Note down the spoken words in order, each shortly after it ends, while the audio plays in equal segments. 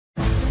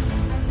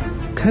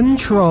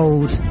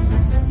Controlled.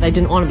 I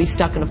didn't want to be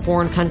stuck in a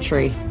foreign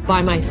country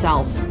by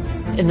myself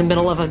in the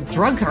middle of a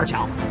drug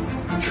cartel.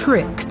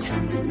 Tricked.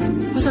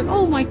 I was like,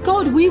 oh my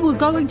God, we were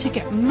going to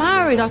get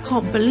married. I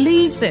can't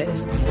believe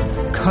this.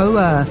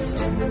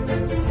 Coerced.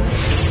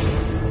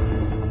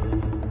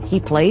 He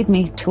played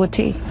me to a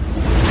T.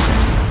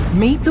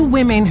 Meet the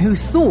women who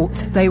thought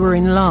they were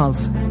in love.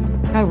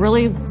 I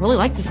really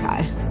liked this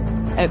guy.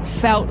 It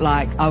felt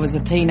like I was a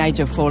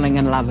teenager falling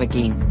in love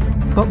again.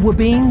 But were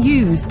being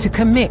used to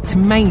commit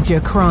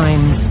major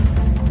crimes.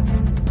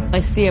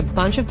 I see a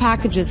bunch of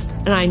packages,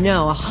 and I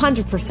know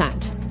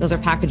 100% those are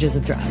packages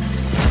of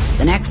drugs.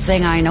 The next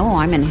thing I know,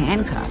 I'm in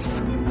handcuffs.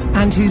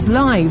 And whose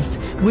lives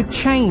would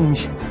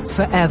change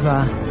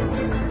forever.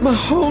 My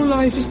whole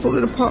life is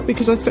falling apart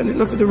because I fell in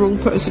love with the wrong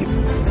person.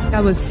 I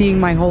was seeing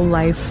my whole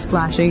life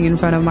flashing in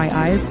front of my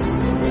eyes.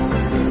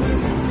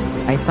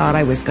 I thought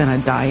I was gonna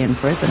die in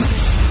prison.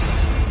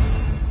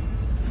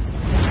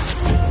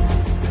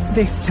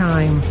 This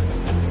time,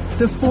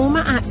 the former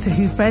actor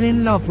who fell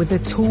in love with a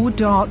tall,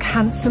 dark,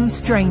 handsome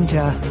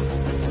stranger.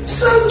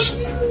 So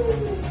cute.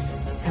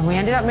 And we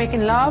ended up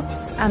making love,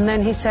 and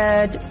then he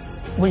said,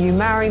 will you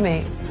marry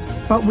me?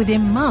 But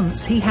within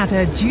months, he had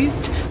her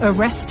duped,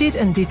 arrested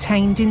and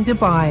detained in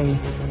Dubai.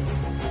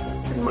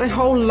 My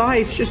whole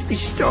life just be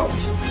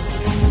stopped.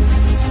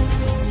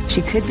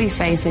 She could be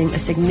facing a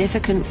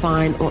significant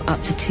fine or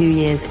up to 2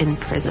 years in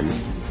prison.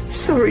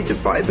 Sorry,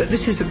 Dubai, but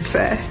this isn't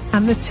fair.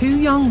 And the two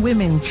young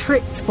women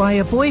tricked by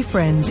a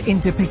boyfriend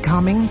into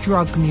becoming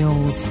drug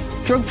mules.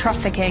 Drug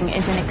trafficking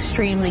is an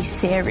extremely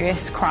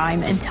serious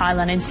crime in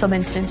Thailand. In some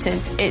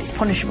instances, it's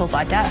punishable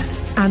by death.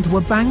 And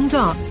were banged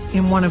up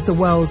in one of the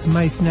world's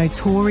most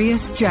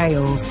notorious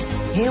jails.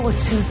 Here were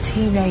two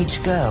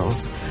teenage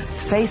girls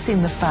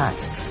facing the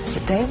fact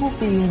that they will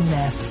be in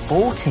their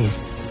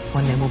 40s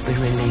when they will be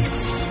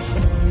released.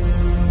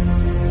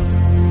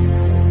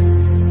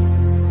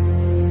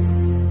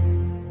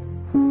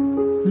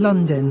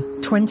 London,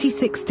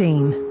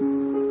 2016.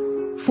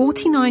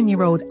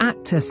 49-year-old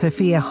actor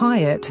Sophia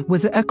Hyatt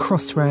was at a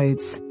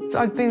crossroads.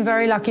 I've been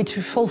very lucky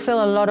to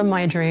fulfill a lot of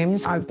my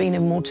dreams. I've been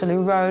in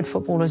Waterloo Road,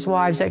 Footballers'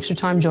 Wives, Extra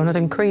Time,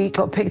 Jonathan Creek.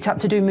 Got picked up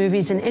to do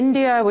movies in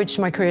India, which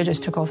my career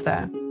just took off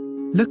there.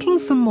 Looking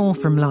for more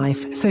from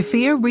life,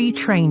 Sophia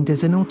retrained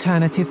as an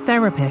alternative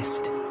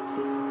therapist.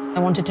 I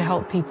wanted to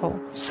help people.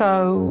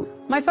 So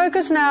my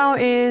focus now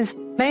is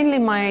mainly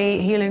my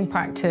healing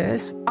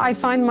practice. I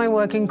find my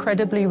work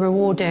incredibly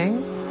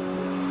rewarding.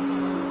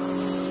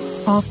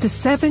 After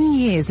 7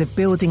 years of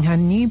building her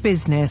new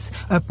business,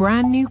 a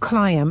brand new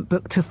client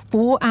booked a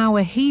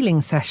 4-hour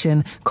healing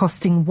session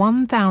costing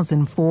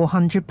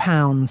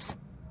 £1,400.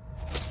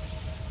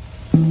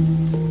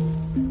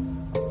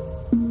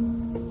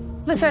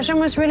 The session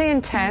was really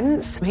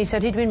intense. He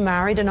said he'd been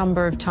married a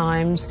number of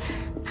times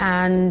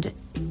and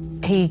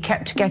he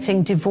kept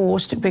getting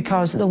divorced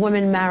because the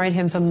women married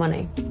him for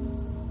money.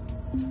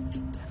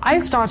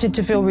 I started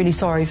to feel really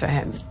sorry for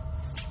him.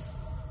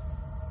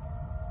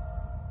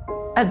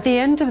 At the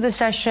end of the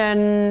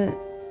session,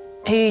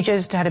 he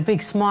just had a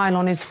big smile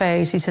on his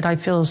face. He said, I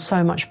feel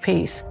so much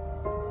peace.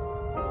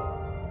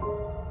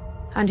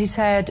 And he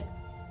said,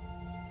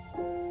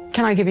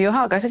 can I give you a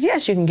hug? I said,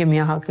 yes, you can give me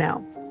a hug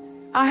now.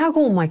 I hug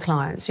all my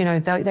clients, you know,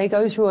 they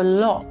go through a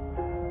lot.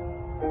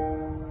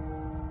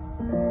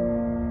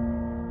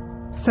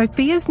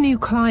 Sophia's new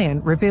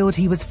client revealed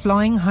he was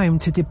flying home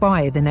to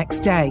Dubai the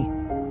next day,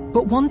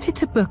 but wanted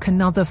to book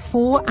another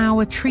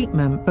 4-hour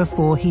treatment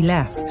before he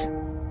left.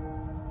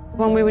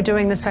 When we were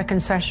doing the second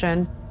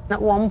session,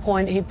 at one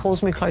point he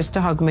pulls me close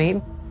to hug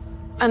me,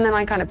 and then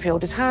I kind of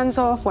peeled his hands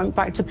off, went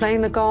back to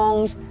playing the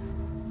gongs.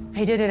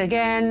 He did it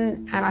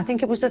again, and I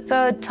think it was the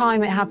third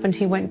time it happened,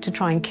 he went to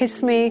try and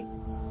kiss me,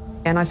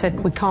 and I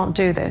said, we can't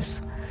do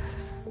this.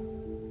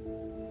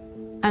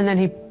 And then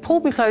he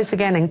pulled me close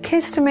again and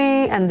kissed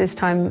me, and this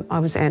time I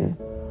was in.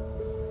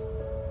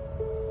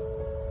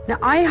 Now,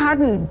 I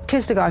hadn't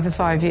kissed a guy for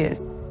 5 years.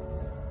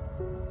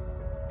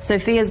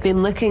 Sophia's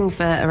been looking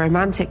for a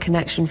romantic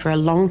connection for a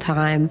long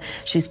time.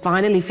 She's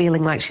finally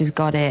feeling like she's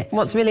got it.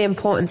 What's really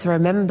important to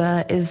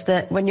remember is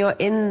that when you're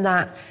in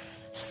that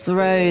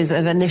throes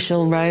of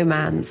initial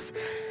romance,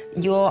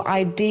 your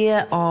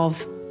idea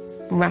of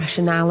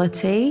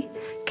rationality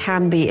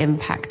can be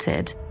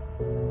impacted.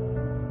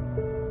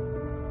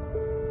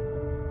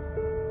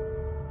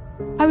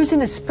 I was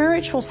in a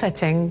spiritual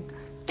setting,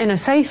 in a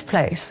safe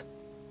place.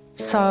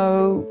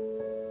 So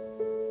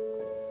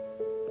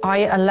I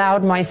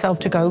allowed myself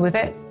to go with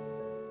it.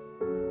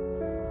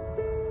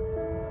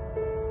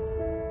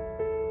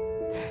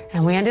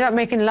 And we ended up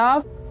making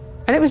love,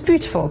 and it was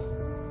beautiful.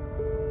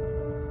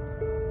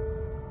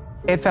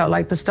 It felt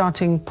like the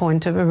starting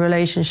point of a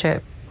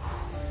relationship.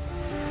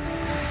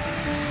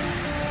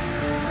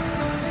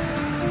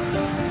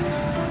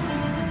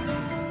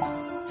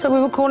 So we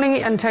were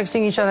calling and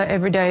texting each other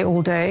every day,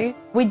 all day.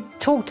 We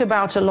talked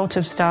about a lot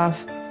of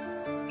stuff.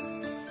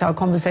 Our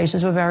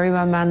conversations were very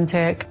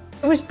romantic.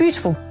 It was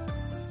beautiful.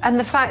 And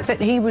the fact that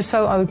he was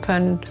so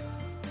open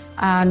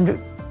and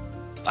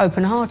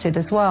open-hearted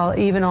as well,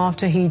 even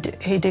after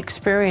he'd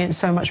experienced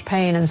so much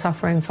pain and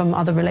suffering from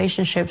other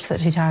relationships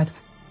that he'd had.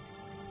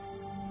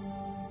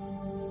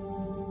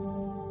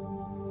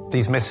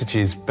 These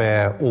messages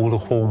bear all the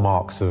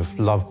hallmarks of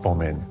love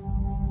bombing,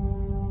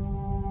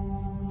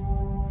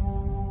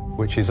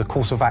 which is a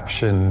course of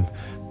action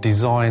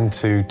designed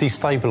to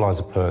destabilise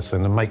a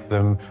person and make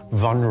them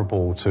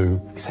vulnerable to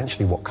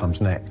essentially what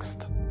comes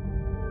next.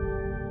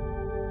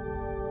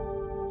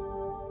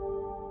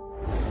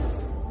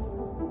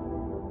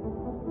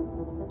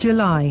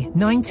 July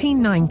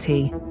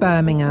 1990,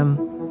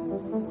 Birmingham.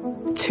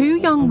 Two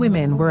young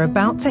women were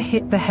about to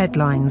hit the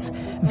headlines,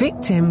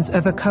 victims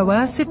of a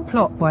coercive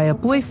plot by a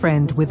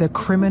boyfriend with a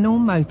criminal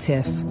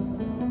motive.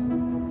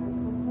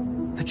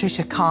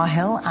 Patricia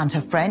Cahill and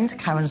her friend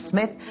Karen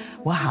Smith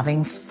were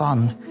having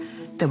fun.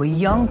 They were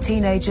young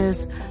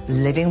teenagers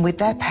living with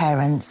their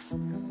parents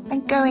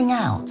and going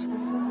out.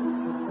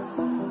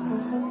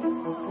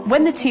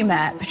 When the two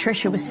met,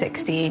 Patricia was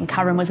 16,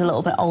 Karen was a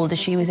little bit older,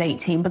 she was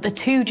 18, but the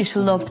two just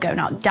loved going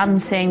out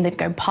dancing, they'd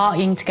go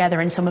partying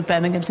together in some of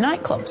Birmingham's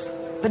nightclubs.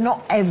 But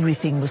not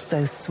everything was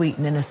so sweet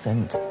and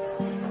innocent.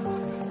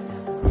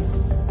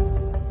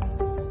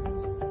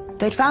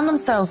 They'd found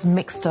themselves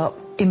mixed up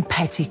in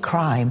petty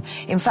crime.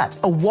 In fact,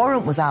 a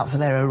warrant was out for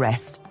their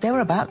arrest. They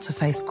were about to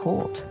face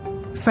court.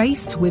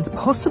 Faced with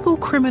possible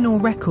criminal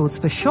records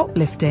for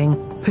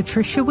shoplifting,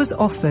 Patricia was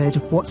offered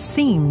what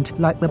seemed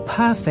like the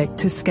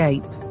perfect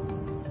escape.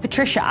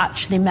 Patricia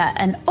actually met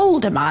an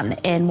older man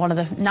in one of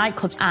the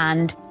nightclubs,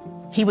 and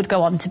he would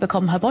go on to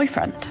become her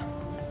boyfriend.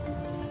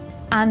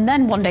 And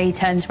then one day he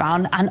turns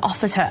around and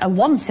offers her a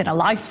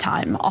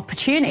once-in-a-lifetime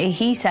opportunity.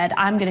 He said,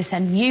 I'm going to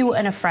send you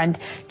and a friend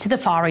to the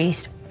Far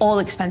East, all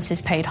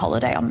expenses paid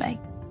holiday on me.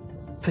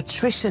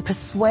 Patricia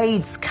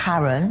persuades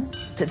Karen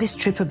that this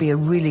trip would be a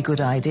really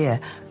good idea.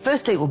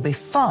 Firstly, it would be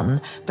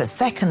fun, but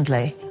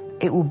secondly,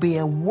 it will be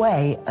a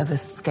way of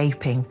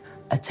escaping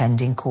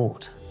attending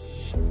court.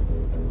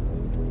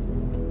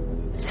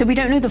 So we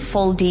don't know the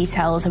full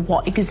details of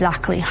what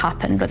exactly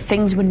happened, but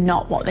things were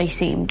not what they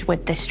seemed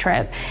with this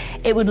trip.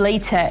 It would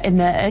later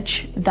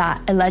emerge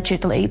that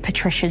allegedly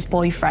Patricia's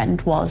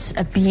boyfriend was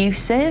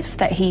abusive,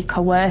 that he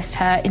coerced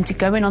her into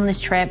going on this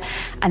trip,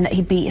 and that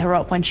he beat her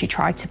up when she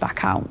tried to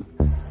back out.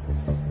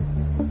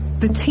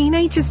 The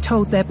teenagers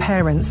told their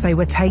parents they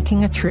were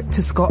taking a trip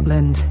to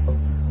Scotland.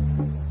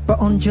 But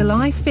on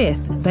July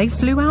 5th, they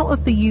flew out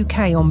of the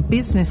UK on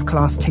business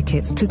class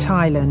tickets to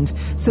Thailand,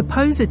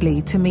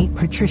 supposedly to meet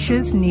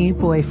Patricia's new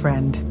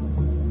boyfriend.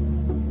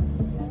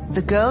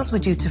 The girls were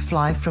due to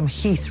fly from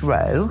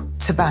Heathrow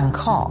to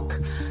Bangkok,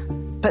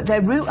 but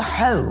their route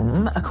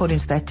home, according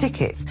to their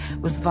tickets,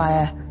 was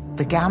via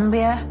the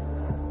Gambia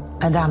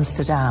and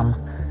Amsterdam,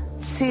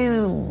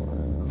 two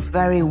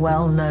very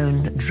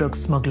well-known drug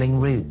smuggling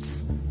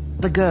routes.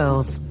 The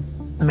girls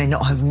may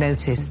not have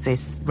noticed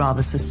this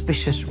rather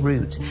suspicious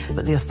route,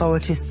 but the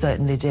authorities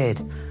certainly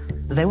did.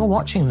 They were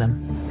watching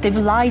them. They've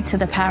lied to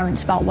the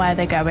parents about where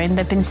they're going.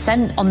 They've been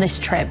sent on this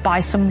trip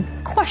by some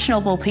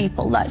questionable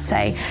people, let's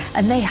say,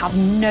 and they have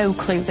no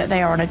clue that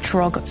they are on a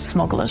drug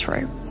smuggler's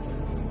route.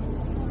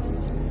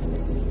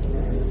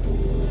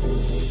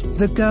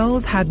 The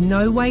girls had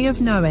no way of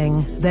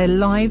knowing their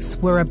lives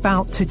were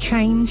about to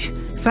change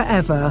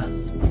forever.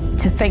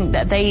 To think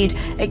that they'd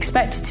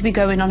expected to be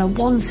going on a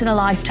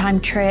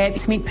once-in-a-lifetime trip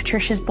to meet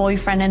Patricia's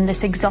boyfriend in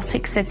this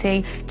exotic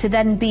city, to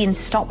then being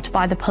stopped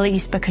by the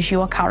police because you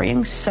are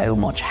carrying so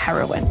much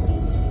heroin.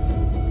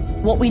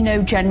 What we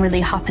know generally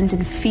happens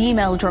in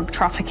female drug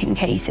trafficking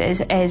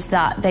cases is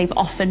that they've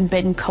often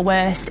been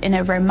coerced in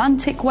a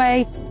romantic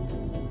way.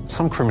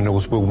 Some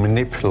criminals will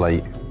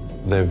manipulate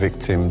their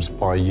victims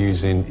by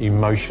using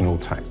emotional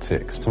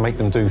tactics to make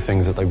them do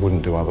things that they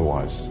wouldn't do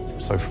otherwise.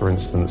 So, for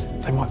instance,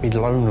 they might be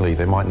lonely,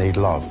 they might need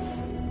love.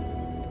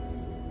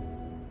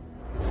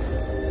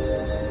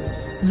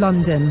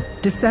 London,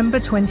 December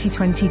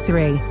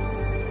 2023.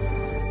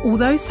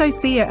 Although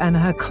Sophia and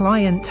her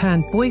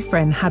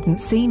client-turned-boyfriend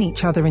hadn't seen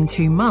each other in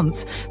 2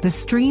 months, the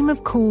stream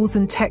of calls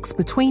and texts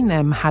between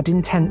them had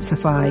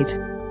intensified.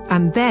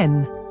 And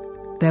then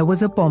there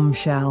was a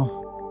bombshell.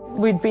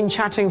 We'd been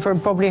chatting for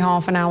probably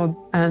half an hour,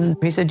 and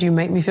he said, "You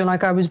make me feel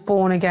like I was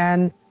born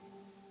again."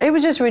 It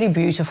was just really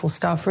beautiful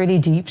stuff, really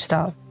deep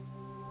stuff.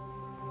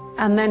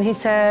 And then he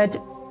said,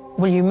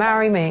 "Will you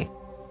marry me?"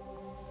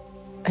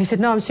 He said,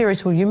 "No, I'm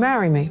serious, will you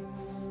marry me?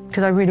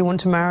 Because I really want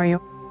to marry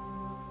you."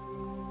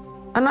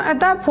 And at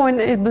that point,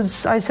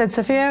 I said,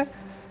 "Sophia,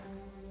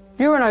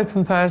 you're an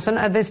open person.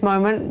 At this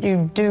moment,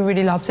 you do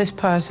really love this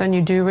person,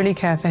 you do really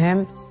care for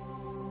him."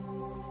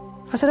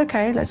 I said,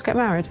 "Okay, let's get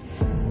married."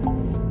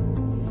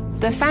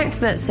 The fact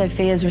that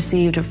Sophia's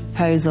received a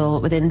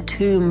proposal within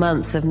 2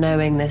 months of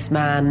knowing this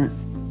man,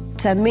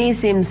 to me,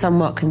 seems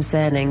somewhat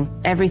concerning.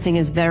 Everything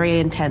is very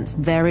intense,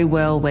 very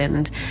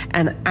whirlwind,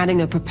 and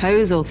adding a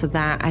proposal to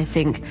that, I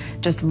think,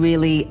 just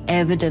really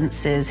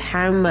evidences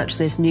how much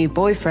this new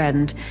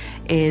boyfriend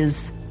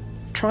is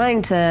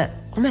trying to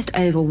almost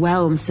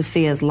overwhelm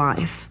Sophia's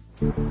life.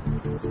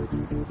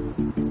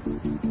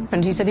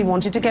 And he said he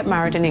wanted to get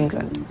married in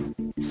England.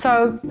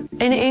 So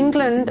In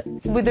England,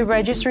 with a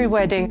registry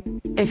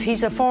wedding, if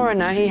he's a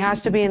foreigner, he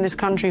has to be in this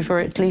country for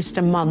at least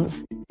a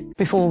month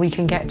before we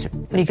can get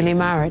legally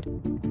married.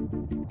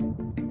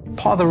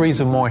 Part of the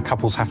reason why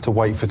couples have to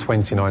wait for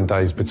 29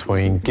 days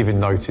between giving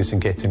notice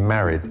and getting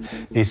married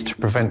is to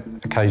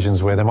prevent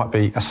occasions where there might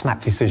be a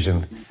snap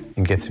decision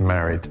in getting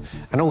married,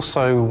 and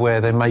also where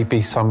there may be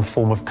some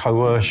form of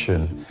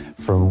coercion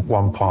from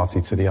one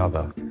party to the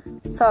other.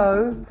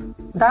 So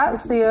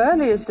that's the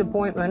earliest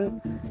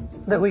appointment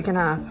that we can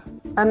have.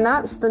 And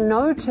that's the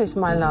notice,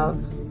 my love.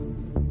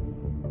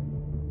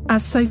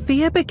 As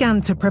Sophia began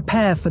to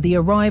prepare for the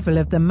arrival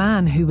of the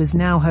man who was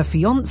now her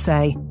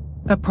fiancé,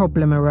 a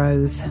problem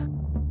arose.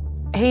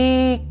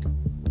 He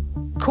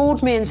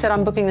called me and said,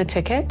 I'm booking the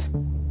ticket.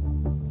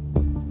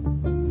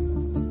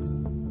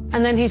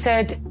 And then he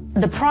said,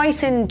 the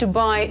price in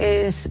Dubai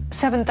is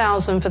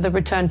 $7,000 for the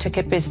return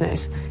ticket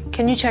business.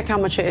 Can you check how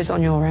much it is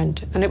on your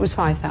end? And it was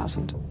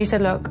 $5,000. He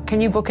said, look,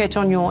 can you book it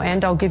on your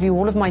end? I'll give you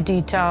all of my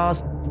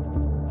details.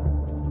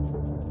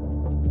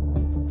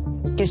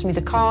 Gives me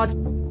the card.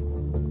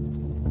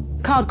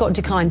 Card got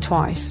declined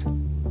twice.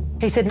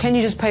 He said, can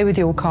you just pay with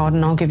your card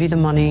and I'll give you the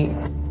money?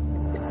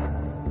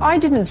 I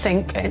didn't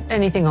think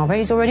anything of it.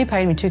 He's already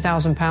paid me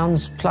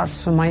 £2,000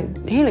 plus for my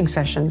healing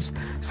sessions.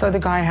 So the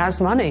guy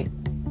has money.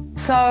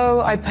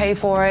 So I pay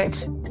for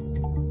it.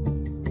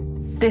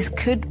 This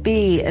could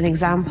be an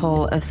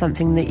example of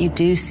something that you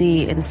do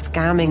see in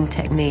scamming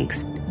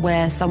techniques,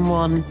 where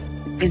someone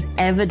is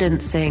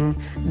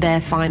evidencing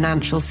their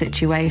financial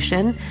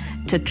situation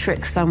to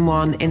trick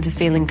someone into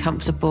feeling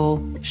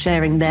comfortable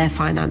sharing their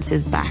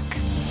finances back.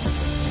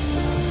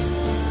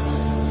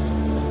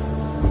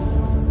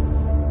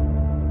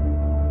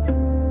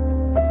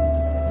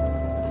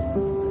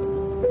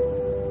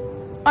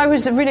 I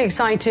was really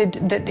excited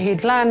that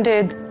he'd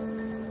landed.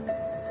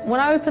 When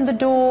I opened the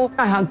door,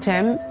 I hugged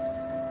him.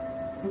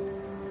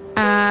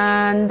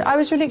 And I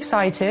was really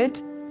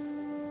excited.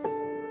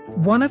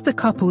 One of the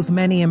couple's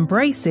many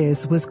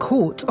embraces was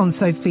caught on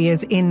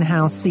Sophia's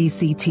in-house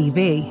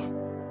CCTV.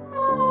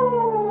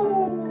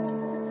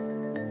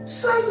 Oh,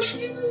 so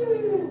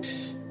cute.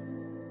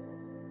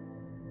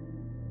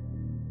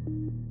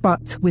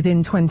 But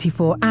within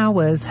 24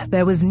 hours,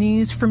 there was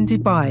news from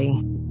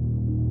Dubai.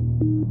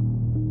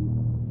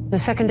 The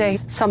second day,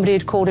 somebody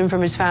had called him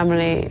from his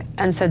family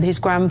and said his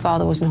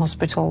grandfather was in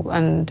hospital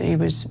and he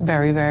was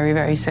very, very,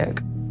 very sick.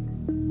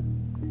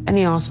 And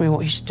he asked me what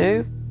he should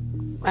do.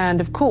 And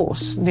of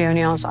course, the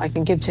only answer I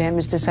can give to him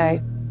is to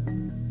say,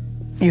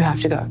 you have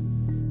to go.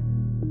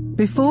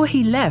 Before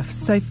he left,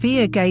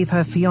 Sophia gave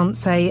her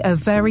fiancé a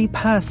very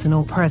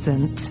personal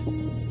present.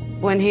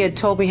 When he had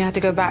told me he had to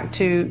go back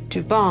to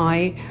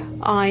Dubai,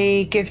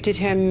 I gifted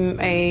him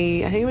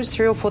I think it was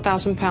 £3,000 or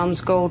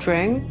 £4,000 gold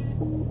ring.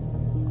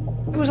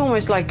 It was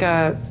almost like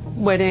a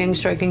wedding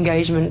stroke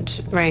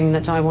engagement ring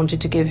that I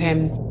wanted to give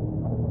him.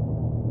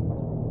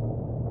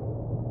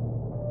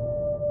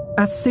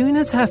 As soon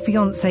as her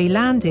fiancé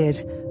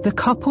landed, the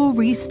couple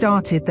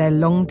restarted their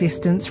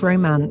long-distance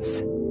romance.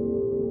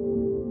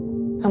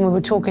 And we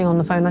were talking on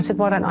the phone. I said,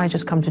 why don't I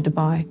just come to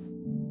Dubai?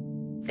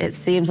 It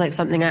seems like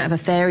something out of a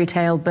fairy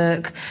tale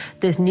book.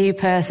 This new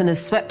person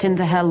has swept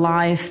into her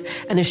life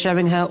and is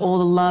showing her all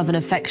the love and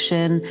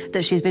affection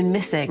that she's been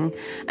missing.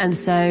 And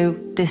so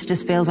this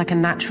just feels like a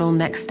natural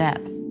next step.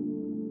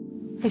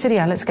 He said,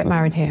 yeah, let's get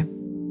married here.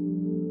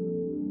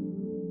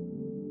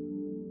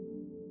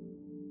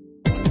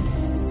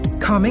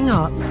 Coming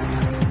up,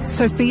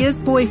 Sophia's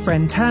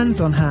boyfriend turns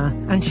on her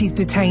and she's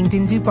detained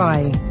in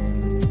Dubai.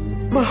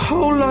 My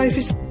whole life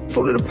is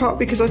falling apart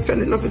because I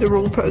fell in love with the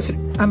wrong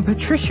person. And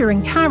Patricia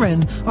and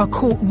Karen are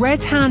caught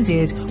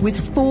red-handed with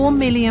 £4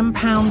 million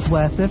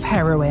worth of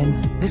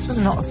heroin. This was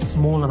not a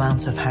small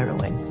amount of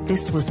heroin.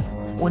 This was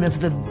one of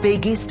the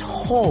biggest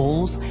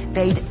hauls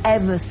they'd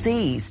ever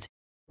seized.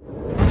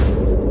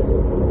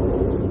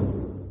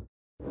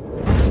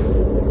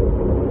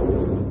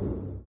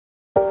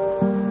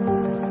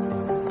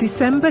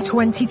 December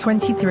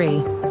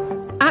 2023.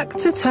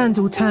 Actor turned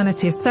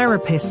alternative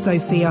therapist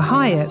Sophia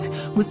Hyatt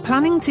was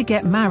planning to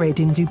get married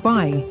in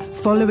Dubai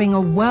following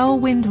a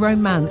whirlwind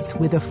romance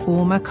with a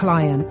former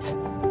client.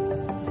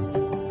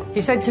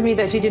 He said to me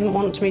that he didn't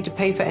want me to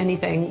pay for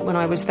anything when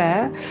I was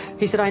there.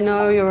 He said, I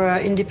know you're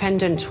an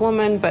independent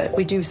woman, but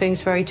we do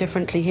things very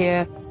differently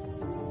here.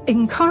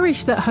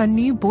 Encouraged that her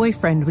new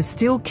boyfriend was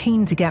still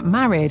keen to get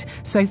married,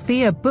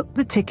 Sophia booked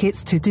the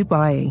tickets to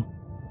Dubai.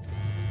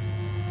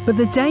 But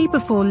the day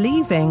before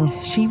leaving,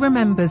 she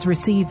remembers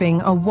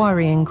receiving a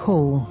worrying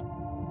call.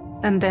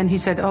 And then he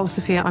said, oh,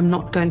 Sophia, I'm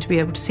not going to be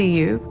able to see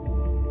you.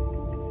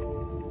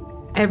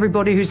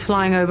 Everybody who's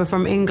flying over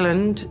from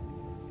England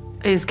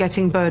is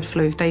getting bird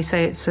flu. They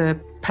say it's a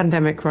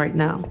pandemic right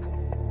now.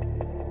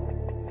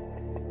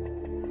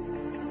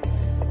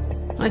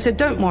 I said,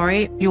 don't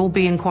worry, you'll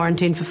be in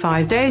quarantine for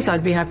 5 days.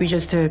 I'd be happy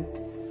just to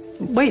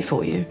wait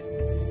for you.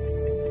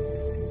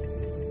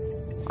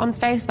 On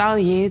face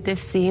value,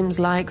 this seems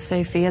like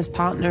Sophia's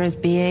partner is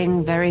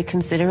being very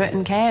considerate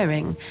and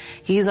caring.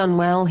 He's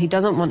unwell, he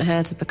doesn't want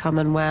her to become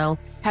unwell.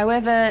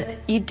 However,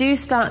 you do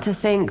start to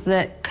think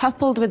that,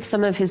 coupled with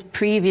some of his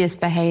previous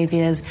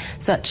behaviours,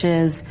 such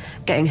as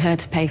getting her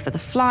to pay for the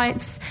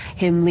flights,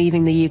 him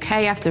leaving the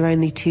UK after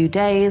only 2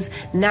 days,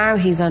 now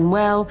he's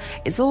unwell,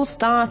 it's all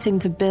starting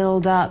to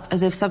build up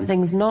as if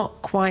something's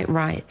not quite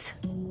right.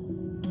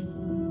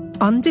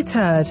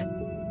 Undeterred,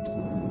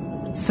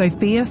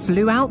 Sophia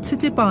flew out to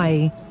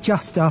Dubai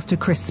just after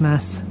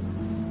Christmas.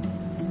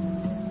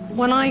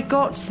 When I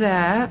got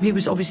there, he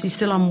was obviously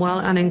still unwell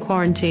and in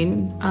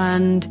quarantine,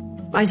 and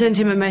I sent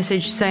him a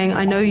message saying,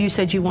 I know you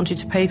said you wanted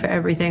to pay for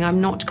everything.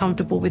 I'm not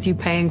comfortable with you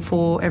paying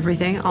for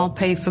everything. I'll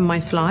pay for my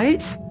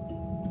flights,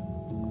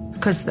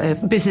 because they're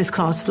business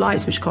class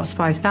flights, which cost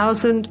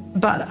 $5,000.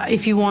 But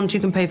if you want, you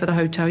can pay for the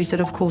hotel. He said,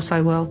 of course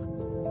I will.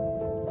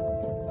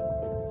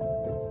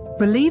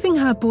 Believing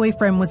her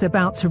boyfriend was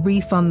about to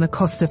refund the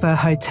cost of her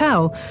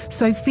hotel,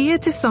 Sophia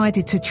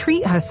decided to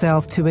treat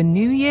herself to a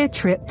New Year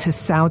trip to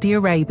Saudi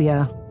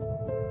Arabia.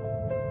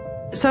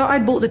 So I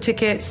bought the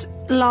tickets,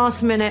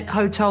 last-minute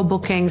hotel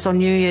bookings on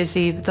New Year's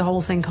Eve. The whole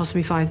thing cost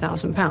me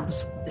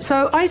 £5,000.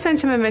 So I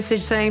sent him a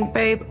message saying,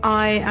 babe,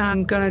 I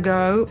am going to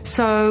go,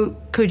 so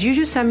could you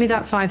just send me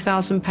that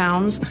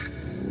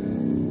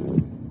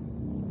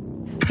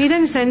 £5,000? He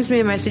then sends me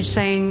a message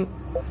saying,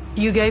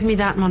 you gave me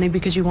that money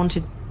because you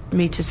wanted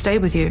me to stay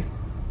with you.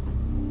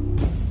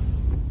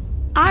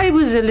 I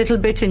was a little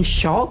bit in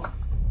shock.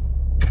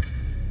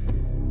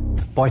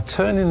 By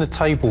turning the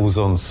tables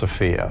on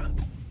Sophia,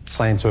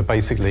 saying to her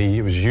basically,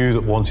 it was you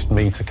that wanted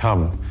me to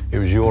come, it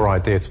was your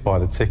idea to buy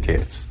the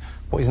tickets,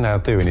 what he's now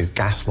doing is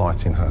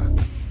gaslighting her.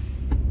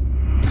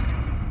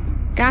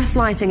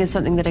 Gaslighting is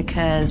something that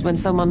occurs when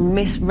someone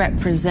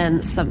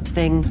misrepresents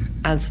something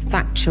as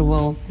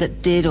factual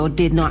that did or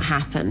did not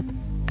happen.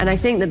 And I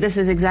think that this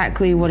is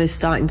exactly what is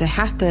starting to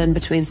happen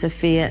between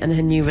Sophia and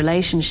her new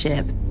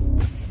relationship.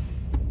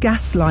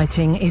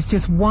 Gaslighting is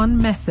just one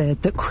method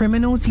that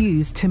criminals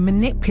use to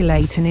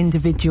manipulate an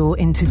individual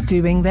into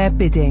doing their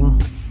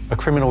bidding. A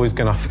criminal is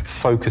going to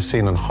focus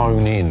in and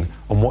hone in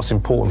on what's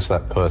important to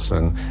that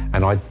person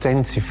and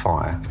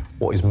identify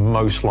what is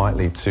most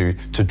likely to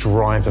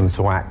drive them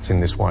to act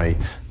in this way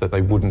that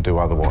they wouldn't do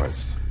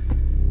otherwise.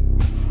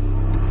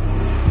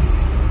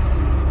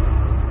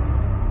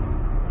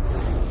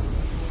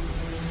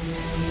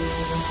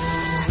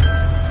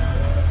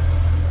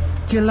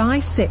 July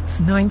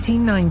 6,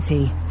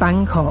 1990,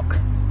 Bangkok.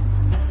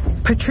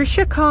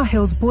 Patricia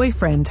Carhill's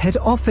boyfriend had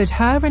offered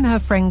her and her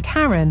friend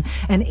Karen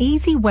an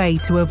easy way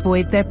to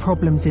avoid their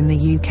problems in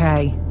the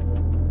UK.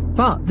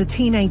 But the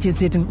teenagers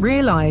didn't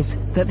realise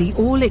that the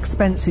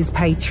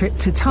all-expenses-paid trip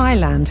to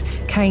Thailand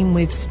came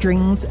with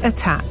strings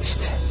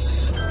attached.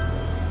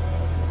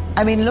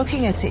 I mean,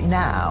 looking at it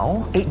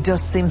now, it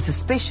does seem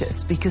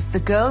suspicious because the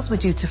girls were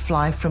due to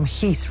fly from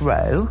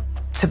Heathrow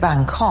to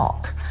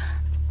Bangkok.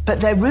 But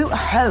their route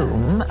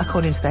home,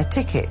 according to their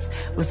tickets,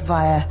 was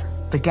via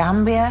the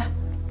Gambia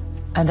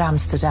and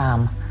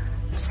Amsterdam,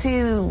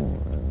 two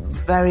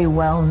very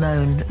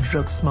well-known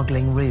drug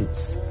smuggling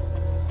routes.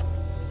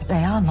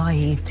 They are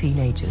naive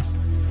teenagers.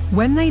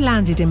 When they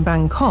landed in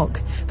Bangkok,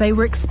 they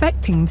were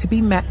expecting to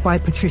be met by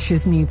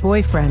Patricia's new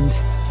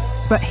boyfriend,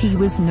 but he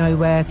was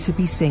nowhere to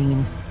be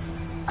seen.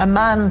 A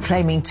man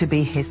claiming to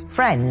be his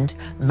friend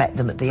met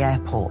them at the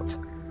airport.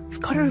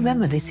 You've got to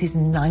remember, this is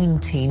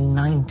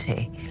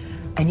 1990.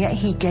 And yet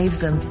he gave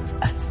them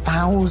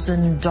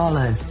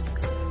 $1,000,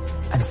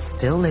 and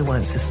still they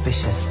weren't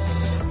suspicious.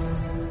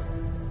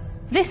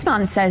 This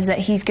man says that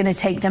he's going to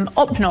take them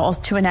up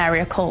north to an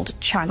area called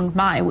Chiang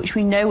Mai, which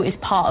we know is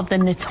part of the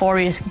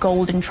notorious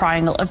Golden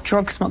Triangle of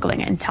drug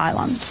smuggling in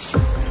Thailand.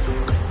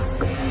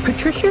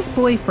 Patricia's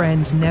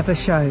boyfriend never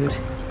showed.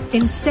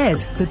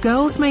 Instead, the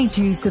girls made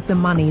use of the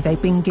money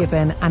they'd been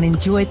given and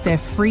enjoyed their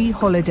free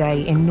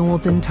holiday in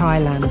northern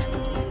Thailand.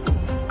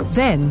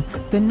 Then,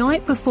 the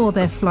night before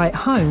their flight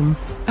home,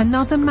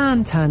 another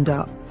man turned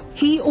up.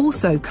 He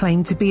also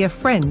claimed to be a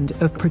friend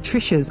of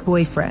Patricia's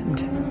boyfriend.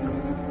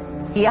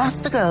 He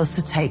asked the girls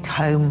to take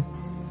home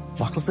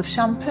bottles of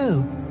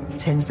shampoo,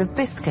 tins of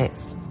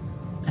biscuits,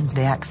 and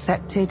they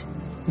accepted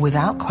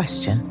without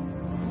question.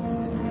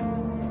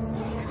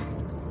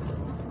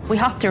 We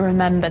have to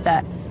remember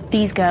that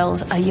these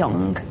girls are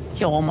young.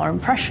 You're more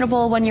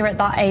impressionable when you're at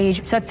that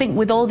age. So I think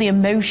with all the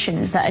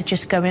emotions that are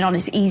just going on,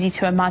 it's easy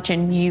to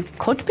imagine you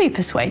could be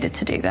persuaded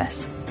to do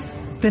this.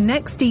 The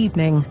next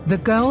evening, the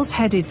girls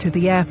headed to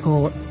the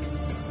airport.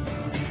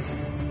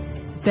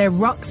 Their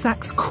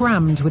rucksacks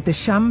crammed with the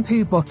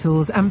shampoo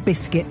bottles and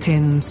biscuit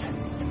tins.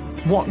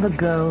 What the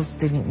girls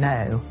didn't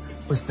know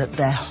was that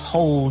their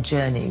whole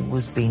journey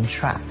was being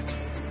tracked.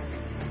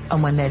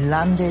 And when they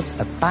landed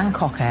at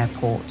Bangkok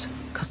airport,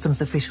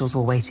 customs officials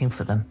were waiting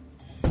for them.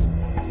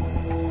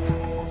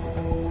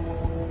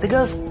 The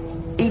girls,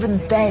 even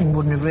then,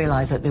 wouldn't have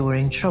realised that they were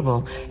in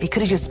trouble. It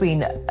could have just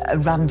been a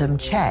random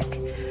check.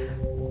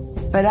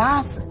 But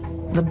as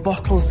the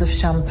bottles of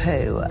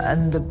shampoo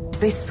and the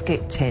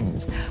biscuit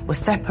tins were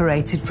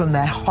separated from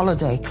their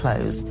holiday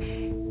clothes,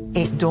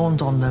 it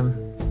dawned on them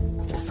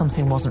that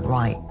something wasn't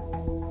right.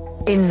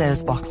 In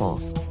those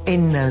bottles,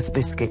 in those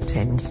biscuit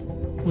tins,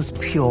 was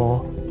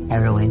pure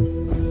heroin.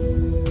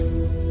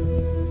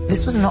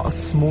 This was not a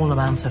small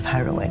amount of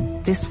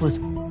heroin. This was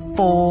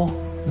 £4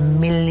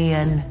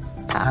 million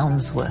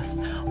worth,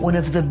 one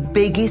of the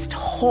biggest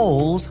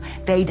hauls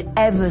they'd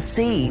ever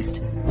seized.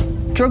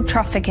 Drug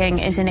trafficking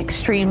is an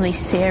extremely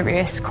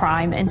serious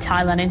crime in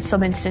Thailand. In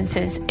some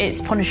instances, it's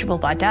punishable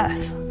by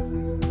death.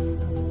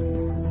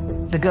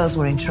 The girls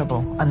were in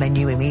trouble, and they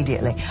knew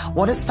immediately.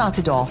 What had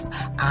started off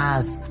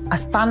as a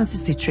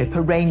fantasy trip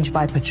arranged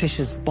by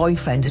Patricia's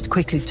boyfriend had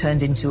quickly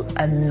turned into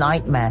a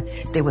nightmare.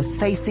 They were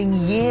facing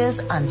years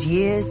and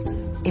years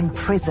in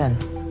prison,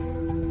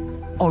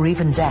 or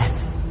even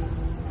death.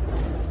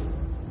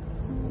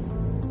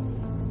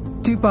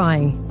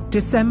 Dubai,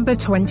 December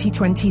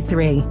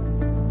 2023.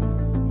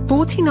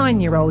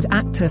 49-year-old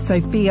actor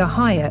Sophia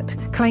Hyatt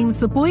claims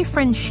the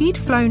boyfriend she'd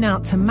flown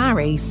out to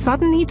marry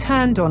suddenly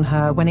turned on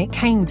her when it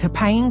came to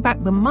paying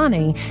back the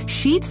money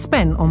she'd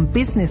spent on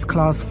business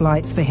class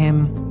flights for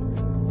him.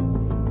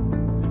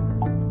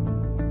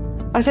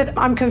 I said,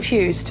 I'm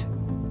confused.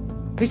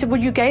 He said,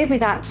 well, you gave me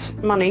that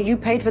money, you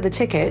paid for the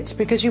tickets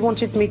because you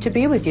wanted me to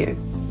be with you.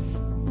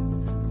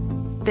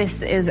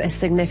 This is a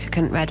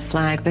significant red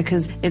flag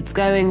because it's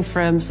going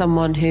from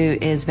someone who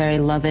is very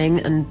loving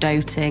and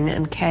doting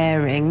and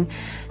caring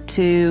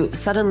to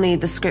suddenly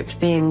the script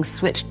being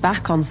switched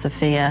back on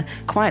Sophia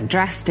quite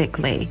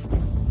drastically.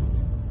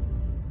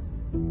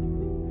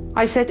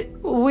 I said,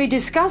 we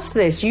discussed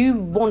this. You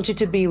wanted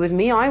to be with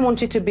me, I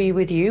wanted to be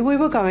with you. We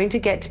were going to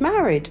get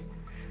married.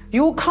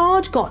 Your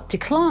card got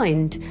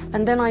declined.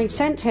 And then I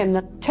sent him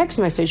the text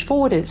message,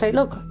 forwarded, say,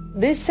 look,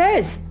 this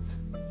says,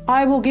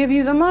 I will give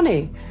you the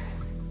money.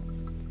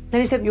 Then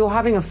he said, you're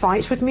having a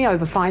fight with me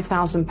over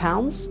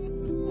 £5,000?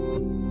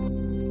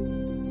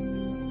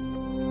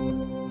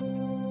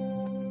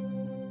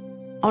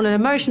 On an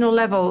emotional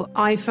level,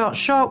 I felt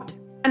shocked.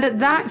 And at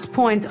that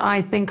point,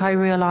 I think I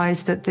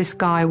realized that this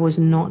guy was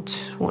not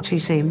what he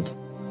seemed.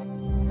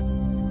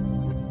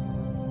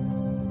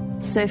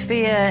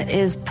 Sophia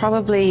is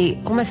probably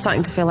almost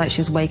starting to feel like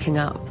she's waking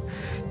up,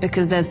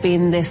 because there's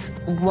been this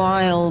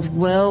wild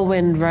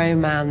whirlwind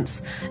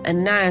romance,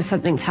 and now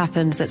something's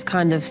happened that's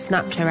kind of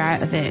snapped her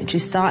out of it.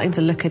 She's starting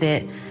to look at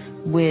it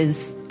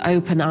with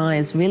open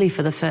eyes, really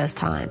for the first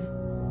time.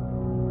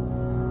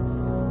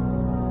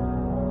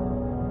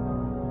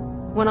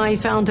 When I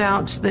found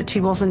out that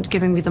he wasn't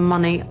giving me the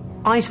money,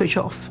 I switched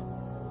off.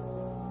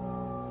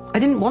 I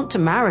didn't want to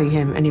marry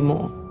him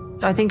anymore.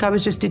 I think I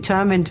was just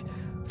determined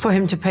for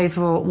him to pay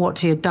for what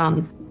he had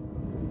done.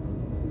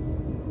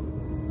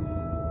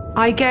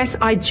 I guess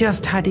I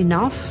just had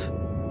enough.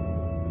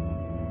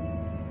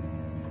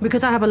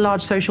 Because I have a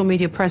large social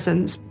media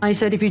presence, I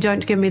said, if you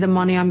don't give me the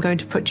money, I'm going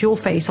to put your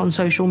face on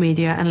social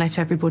media and let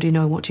everybody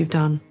know what you've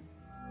done.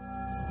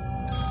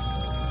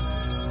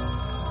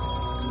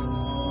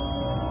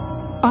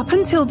 Up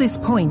until this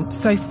point,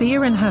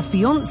 Sophia and her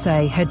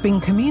fiancé had been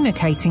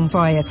communicating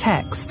via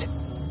text.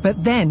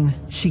 But then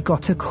she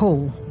got a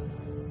call.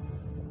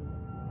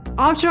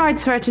 After I'd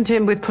threatened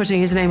him with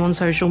putting his name on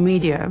social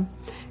media,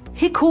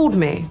 he called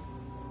me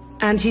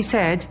and he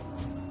said,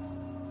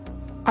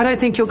 I don't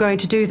think you're going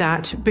to do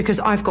that because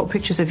I've got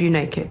pictures of you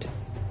naked.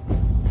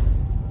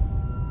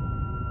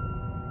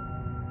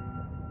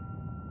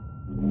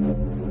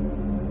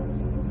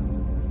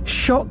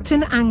 Shocked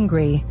and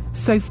angry,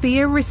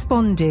 Sophia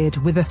responded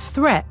with a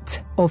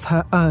threat of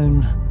her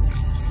own.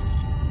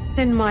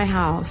 In my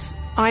house,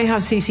 I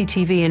have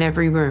CCTV in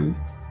every room,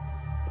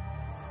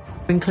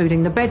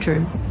 including the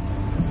bedroom.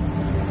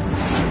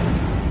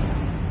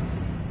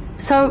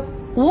 So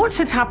what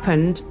had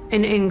happened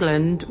in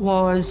England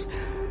was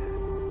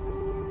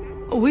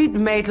we'd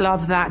made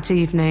love that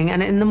evening,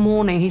 and in the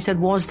morning he said,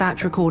 was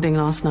that recording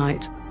last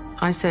night?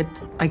 I said,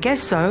 I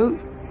guess so.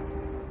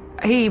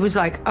 He was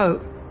like,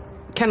 oh,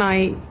 can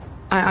I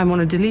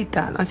want to delete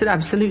that. I said,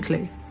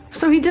 absolutely.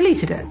 So he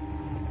deleted it.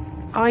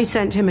 I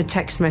sent him a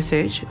text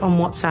message on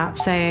WhatsApp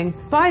saying,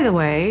 by the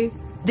way,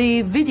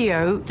 the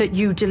video that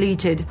you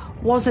deleted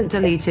wasn't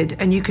deleted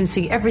and you can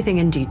see everything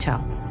in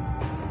detail.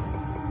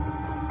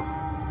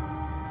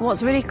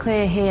 What's really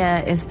clear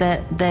here is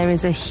that there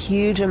is a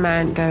huge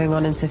amount going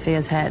on in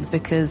Sophia's head,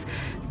 because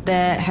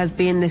there has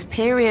been this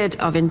period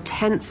of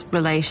intense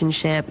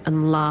relationship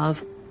and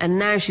love, and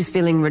now she's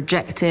feeling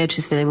rejected,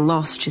 she's feeling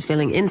lost, she's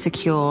feeling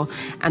insecure,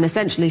 and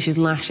essentially she's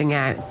lashing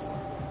out.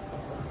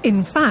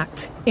 In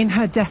fact, in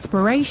her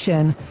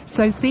desperation,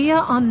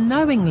 Sophia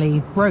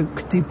unknowingly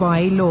broke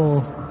Dubai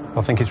law.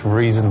 I think it's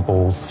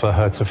reasonable for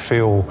her to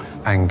feel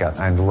anger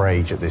and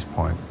rage at this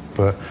point.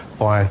 But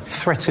by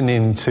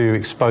threatening to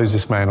expose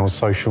this man on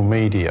social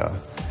media,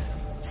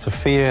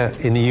 Sophia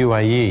in the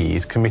UAE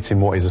is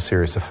committing what is a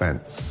serious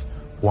offence,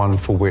 one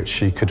for which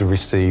she could have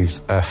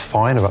received a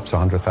fine of up to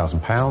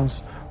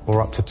 £100,000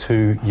 or up to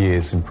 2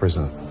 years in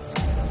prison.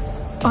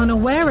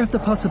 Unaware of the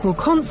possible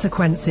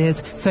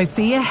consequences,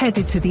 Sophia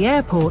headed to the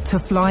airport to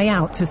fly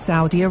out to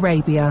Saudi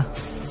Arabia.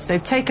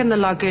 They've taken the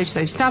luggage,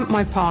 they've stamped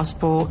my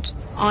passport.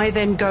 I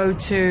then go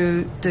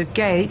to the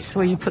gates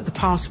where you put the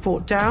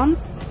passport down,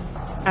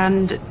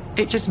 and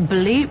it just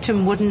bleeped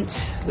and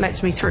wouldn't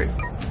let me through.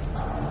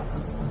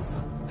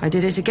 I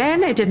did it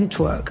again, it didn't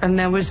work. And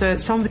there was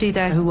somebody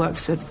there who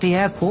works at the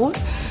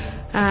airport,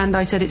 and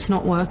I said, it's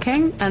not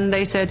working. And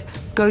they said,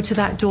 go to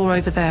that door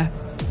over there.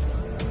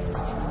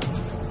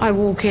 I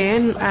walk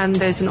in, and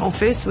there's an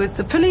office with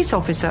the police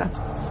officer.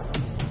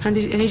 And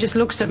he just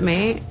looks at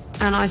me,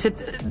 and I said,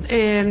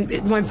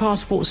 my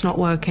passport's not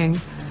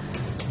working.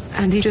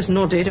 And he just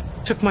nodded,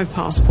 took my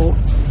passport.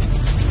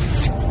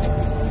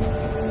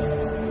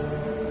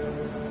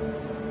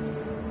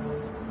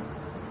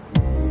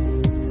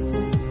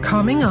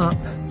 Coming up,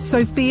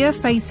 Sophia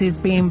faces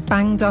being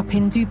banged up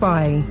in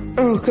Dubai.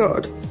 Oh,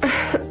 God.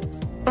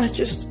 I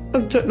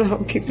don't know how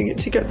I'm keeping it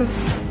together.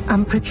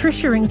 And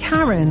Patricia and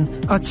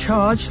Karen are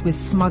charged with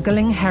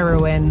smuggling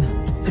heroin.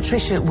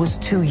 Patricia was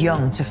too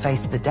young to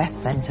face the death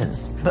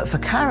sentence, but for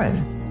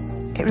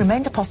Karen, it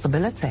remained a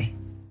possibility.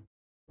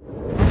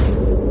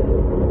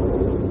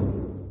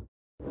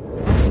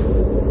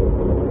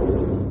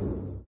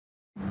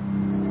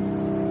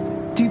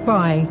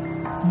 Dubai,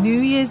 New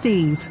Year's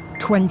Eve,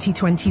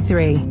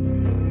 2023.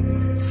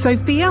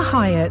 Sophia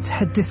Hyatt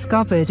had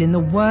discovered in the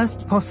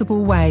worst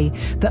possible way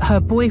that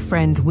her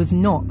boyfriend was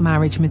not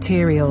marriage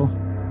material.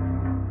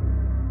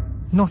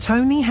 Not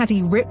only had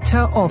he ripped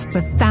her off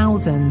for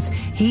thousands,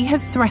 he had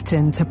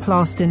threatened to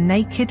plaster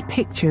naked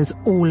pictures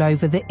all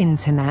over the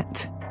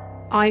internet.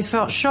 I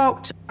felt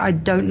shocked. I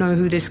don't know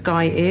who this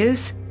guy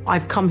is.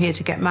 I've come here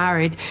to get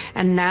married,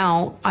 and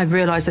now I've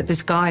realised that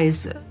this guy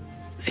he's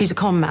a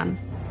con man.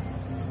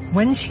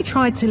 When she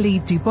tried to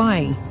leave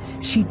Dubai,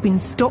 she'd been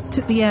stopped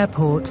at the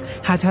airport,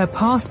 had her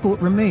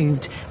passport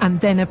removed, and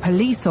then a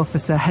police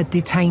officer had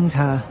detained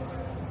her.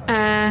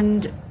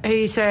 And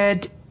he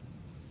said,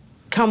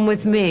 come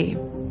with me.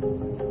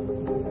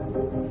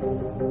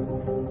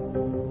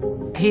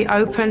 He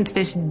opened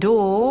this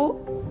door,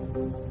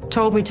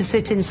 told me to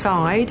sit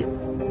inside.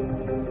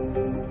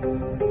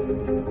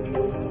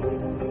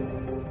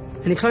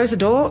 And he closed the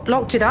door,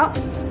 locked it up.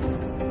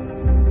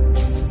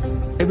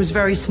 It was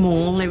very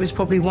small. It was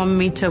probably 1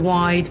 meter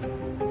wide.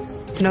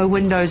 No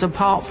windows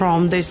apart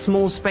from this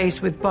small space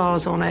with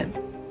bars on it.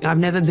 I've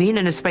never been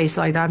in a space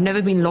like that. I've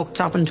never been locked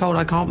up and told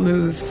I can't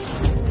move.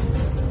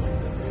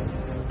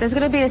 There's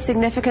going to be a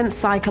significant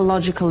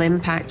psychological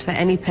impact for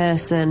any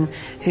person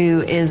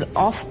who is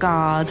off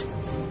guard,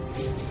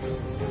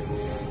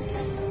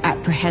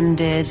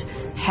 apprehended,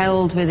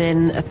 held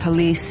within a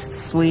police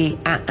suite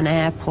at an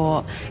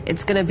airport.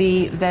 It's going to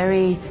be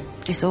very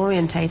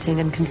disorientating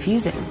and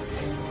confusing.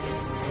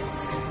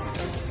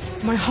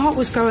 My heart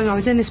was going. I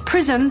was in this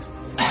prison.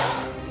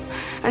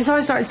 And so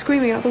I started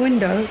screaming out the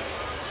window.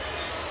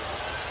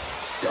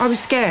 I was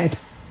scared.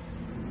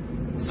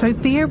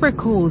 Sophia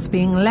recalls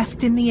being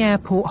left in the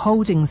airport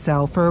holding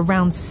cell for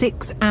around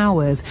 6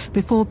 hours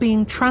before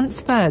being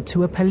transferred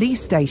to a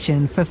police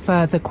station for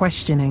further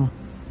questioning.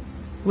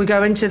 We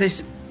go into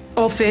this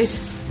office.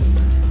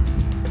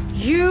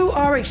 You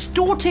are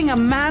extorting a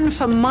man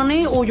for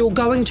money, or you're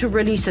going to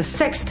release a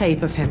sex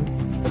tape of him.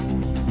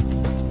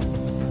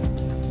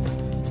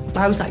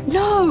 I was like,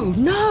 no,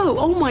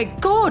 oh my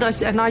God. I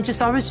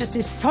was just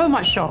in so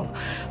much shock.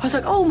 I was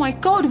like, oh my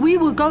God, we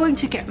were going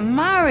to get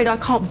married. I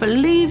can't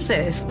believe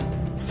this.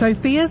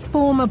 Sophia's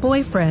former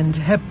boyfriend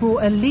had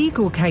brought a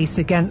legal case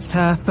against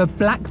her for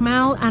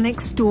blackmail and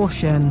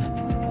extortion.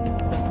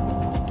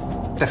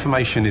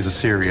 Defamation is a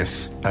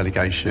serious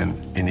allegation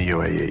in the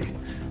UAE.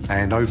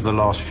 And over the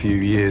last few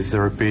years,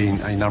 there have been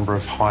a number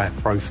of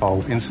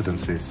high-profile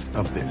incidences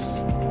of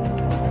this.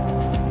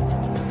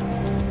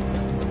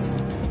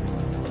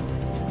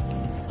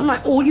 I'm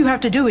like, all you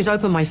have to do is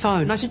open my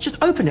phone. I said, just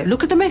open it.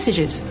 Look at the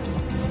messages.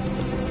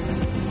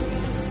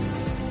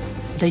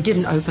 They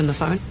didn't open the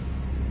phone.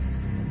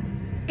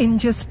 In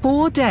just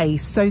 4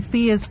 days,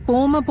 Sophia's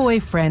former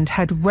boyfriend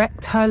had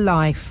wrecked her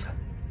life.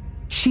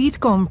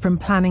 She'd gone from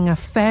planning a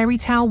fairy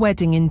tale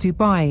wedding in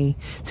Dubai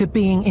to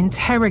being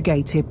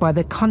interrogated by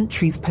the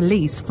country's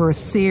police for a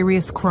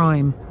serious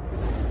crime.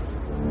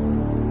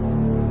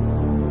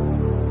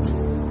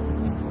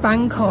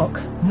 Bangkok,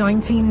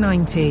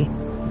 1990.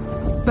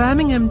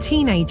 Birmingham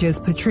teenagers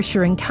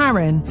Patricia and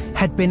Karen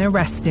had been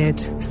arrested.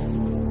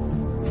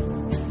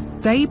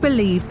 They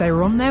believed they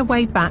were on their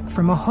way back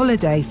from a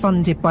holiday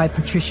funded by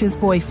Patricia's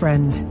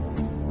boyfriend.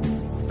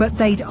 But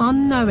they'd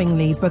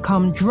unknowingly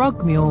become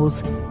drug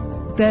mules,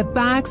 their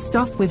bags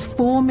stuffed with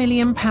 £4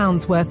 million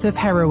worth of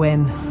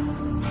heroin.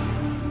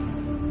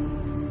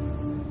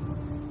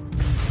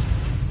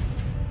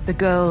 The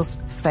girls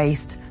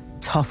faced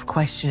tough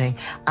questioning,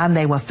 and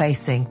they were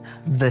facing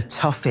the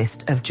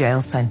toughest of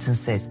jail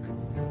sentences.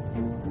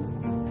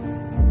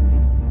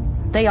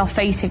 They are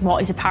facing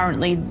what is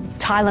apparently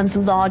Thailand's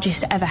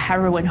largest ever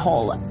heroin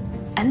haul.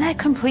 And they're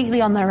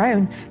completely on their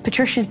own.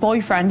 Patricia's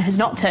boyfriend has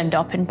not turned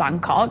up in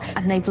Bangkok,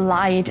 and they've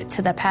lied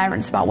to their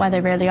parents about where they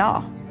really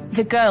are.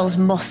 The girls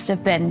must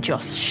have been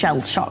just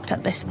shell-shocked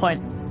at this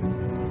point.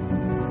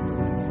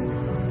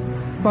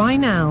 By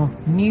now,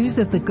 news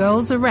of the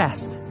girls'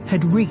 arrest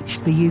had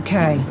reached the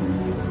UK.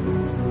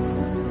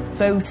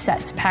 Both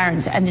sets of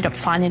parents ended up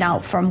finding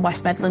out from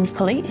West Midlands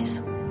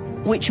Police,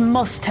 which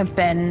must have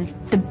been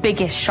the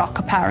biggest shock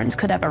a parent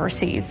could ever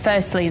receive.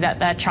 Firstly, that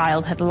their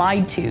child had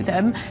lied to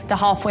them. They're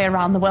halfway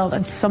around the world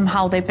and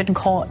somehow they've been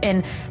caught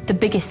in the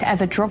biggest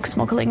ever drug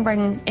smuggling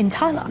ring in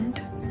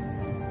Thailand.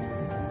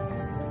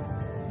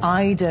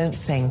 I don't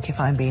think, if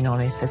I'm being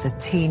honest, there's a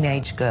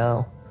teenage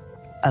girl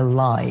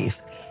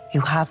alive who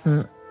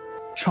hasn't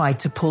tried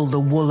to pull the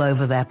wool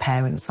over their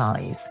parents'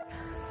 eyes.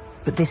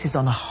 But this is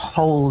on a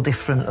whole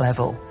different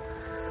level.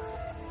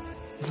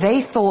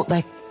 They thought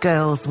their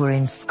girls were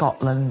in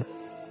Scotland.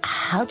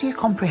 How do you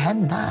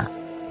comprehend that?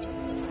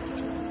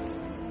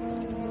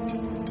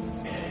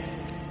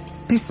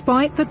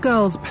 Despite the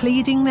girls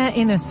pleading their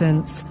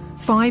innocence,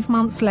 5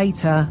 months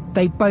later,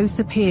 they both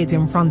appeared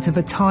in front of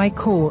a Thai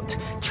court,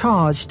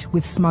 charged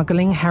with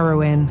smuggling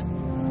heroin.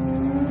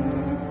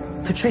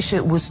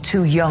 Patricia was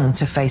too young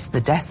to face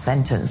the death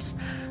sentence,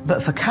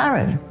 but for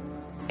Karen,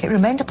 it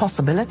remained a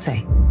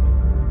possibility.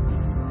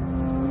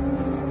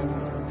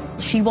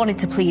 She wanted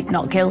to plead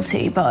not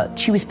guilty, but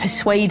she was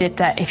persuaded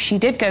that if she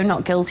did go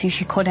not guilty,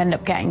 she could end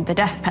up getting the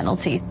death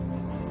penalty.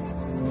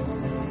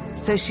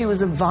 So she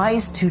was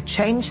advised to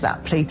change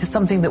that plea to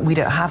something that we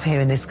don't have here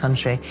in this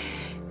country.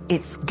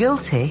 It's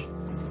guilty,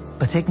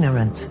 but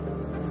ignorant.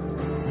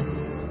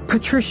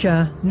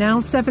 Patricia,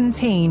 now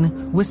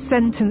 17, was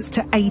sentenced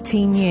to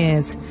 18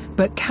 years,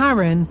 but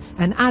Karen,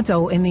 an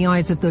adult in the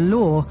eyes of the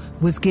law,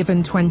 was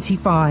given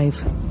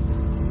 25.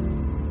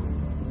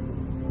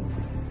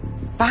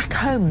 Back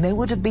home, there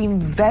would have been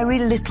very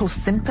little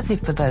sympathy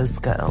for those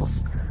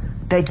girls.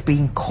 They'd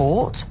been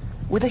caught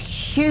with a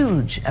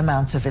huge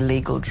amount of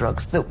illegal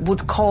drugs that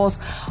would cause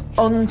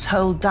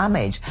untold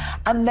damage.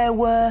 And there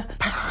were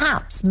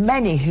perhaps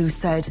many who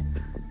said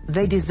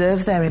they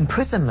deserve their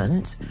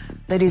imprisonment,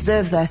 they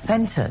deserve their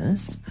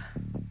sentence,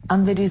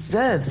 and they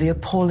deserve the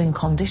appalling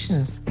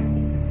conditions.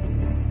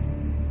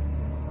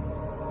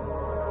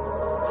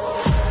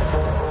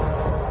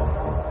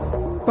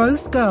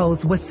 Both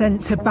girls were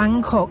sent to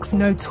Bangkok's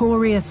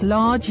notorious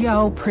La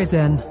Yau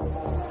prison.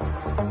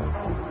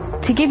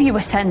 To give you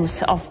a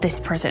sense of this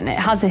prison, it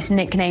has this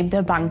nickname,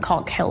 the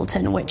Bangkok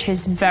Hilton, which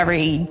is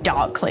very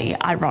darkly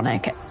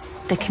ironic.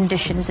 The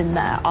conditions in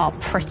there are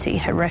pretty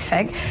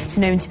horrific. It's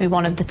known to be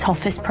one of the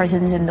toughest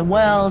prisons in the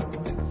world.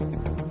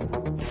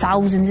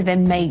 Thousands of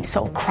inmates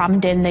sort of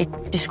crammed in. They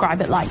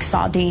describe it like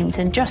sardines,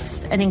 and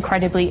just an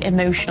incredibly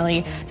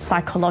emotionally,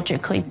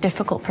 psychologically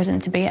difficult prison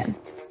to be in.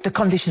 The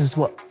conditions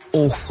were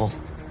awful.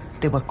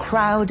 They were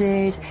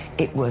crowded,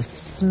 it was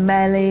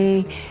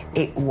smelly,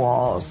 it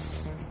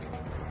was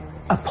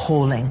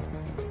appalling.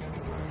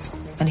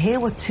 And here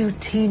were two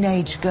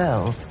teenage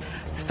girls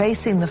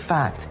facing the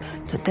fact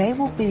that they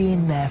will be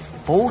in their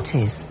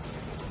 40s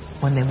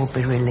when they will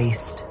be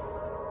released.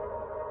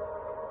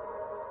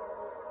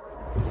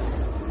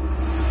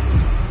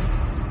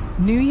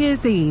 New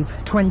Year's Eve,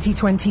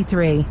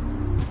 2023.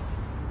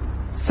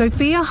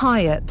 Sophia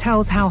Hyatt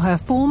tells how her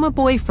former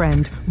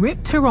boyfriend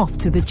ripped her off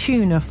to the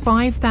tune of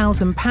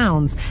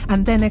 £5,000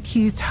 and then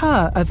accused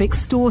her of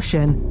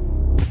extortion,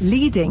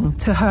 leading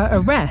to her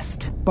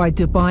arrest by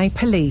Dubai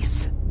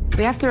police.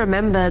 We have to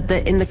remember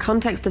that in the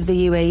context of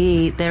the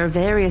UAE, there are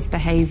various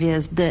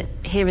behaviours that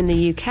here in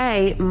the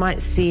UK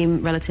might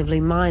seem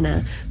relatively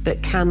minor,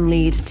 but can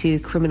lead to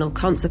criminal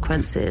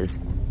consequences.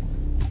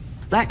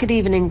 That could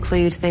even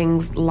include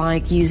things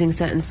like using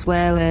certain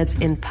swear words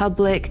in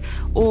public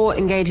or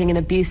engaging in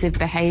abusive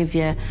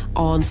behaviour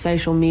on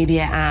social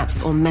media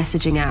apps or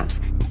messaging apps.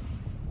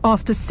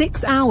 After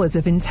 6 hours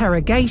of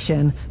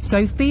interrogation,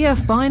 Sophia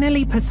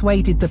finally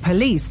persuaded the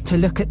police to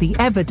look at the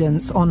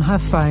evidence on her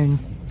phone.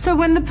 So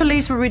when the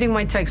police were reading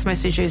my text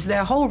messages,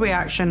 their whole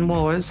reaction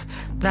was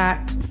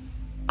that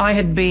I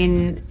had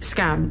been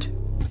scammed,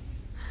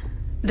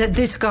 that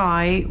this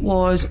guy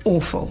was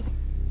awful,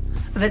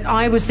 that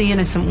I was the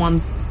innocent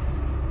one.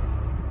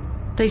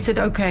 They said,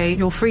 okay,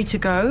 you're free to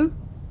go,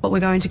 but we're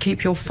going to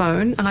keep your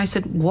phone. And I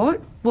said, what?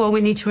 Well,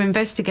 we need to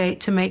investigate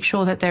to make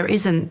sure that there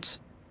isn't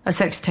a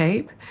sex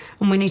tape,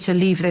 and we need to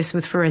leave this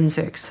with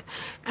forensics.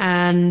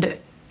 And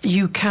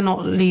you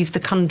cannot leave the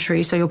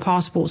country, so your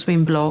passport's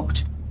been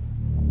blocked.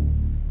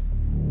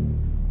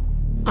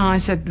 And I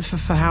said,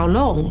 for how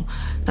long?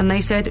 And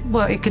they said,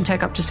 well, it can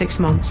take up to 6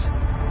 months.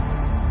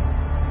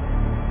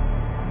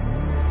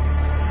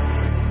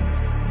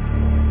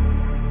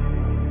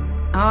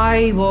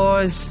 I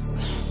was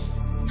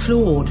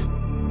floored.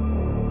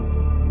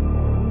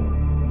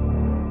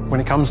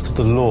 When it comes to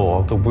the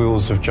law, the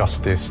wheels of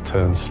justice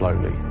turn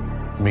slowly,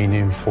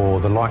 meaning for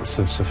the likes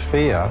of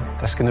Sophia,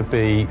 that's going to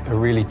be a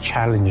really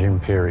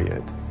challenging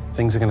period.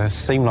 Things are going to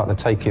seem like they're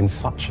taking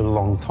such a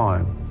long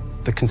time.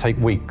 That can take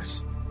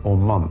weeks or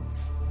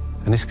months,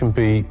 and this can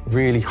be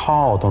really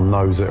hard on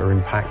those that are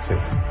impacted.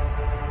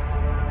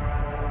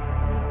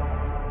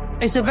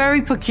 It's a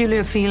very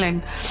peculiar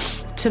feeling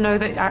to know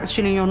that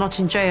actually you're not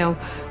in jail,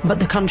 but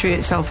the country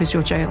itself is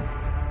your jail.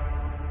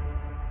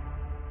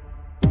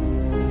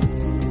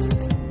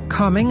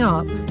 Coming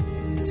up,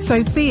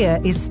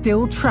 Sophia is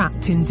still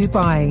trapped in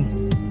Dubai.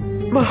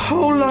 My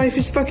whole life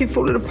is fucking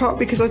falling apart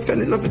because I fell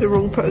in love with the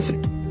wrong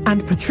person.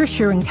 And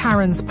Patricia and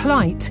Karen's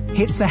plight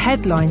hits the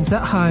headlines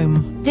at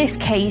home. This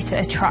case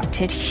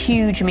attracted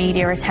huge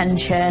media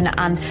attention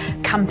and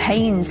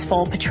campaigns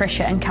for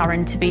Patricia and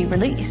Karen to be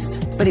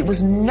released. But it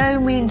was no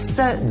means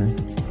certain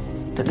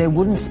that they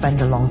wouldn't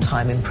spend a long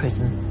time in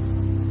prison.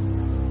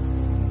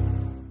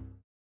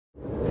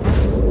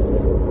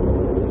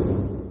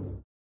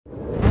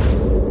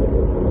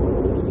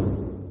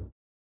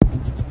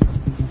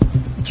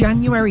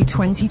 January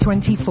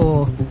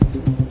 2024.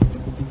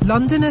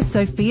 Londoner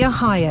Sophia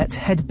Hyatt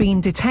had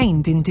been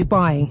detained in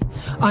Dubai,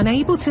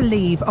 unable to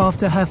leave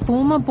after her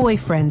former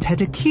boyfriend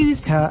had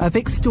accused her of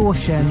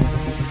extortion.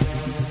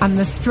 And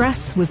the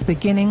stress was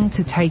beginning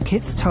to take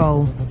its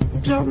toll.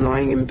 I'm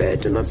lying in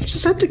bed and I've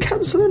just had to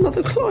cancel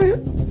another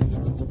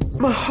client.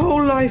 My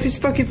whole life is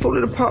fucking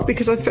falling apart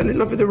because I fell in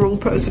love with the wrong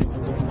person.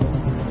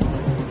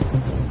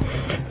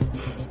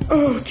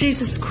 Oh,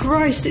 Jesus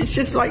Christ, it's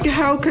just like,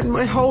 how can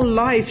my whole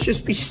life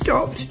just be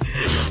stopped?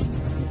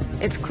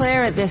 It's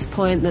clear at this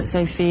point that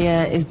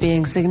Sophia is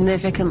being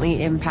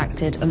significantly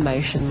impacted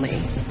emotionally.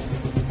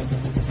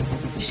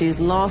 She's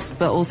lost,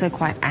 but also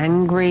quite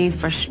angry,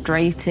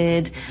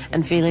 frustrated,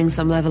 and feeling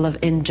some level of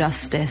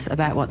injustice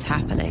about what's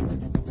happening.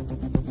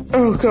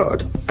 Oh,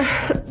 God.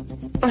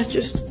 I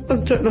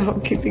don't know how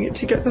I'm keeping it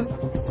together.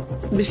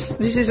 This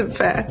isn't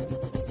fair.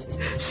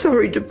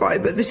 Sorry,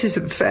 Dubai, but this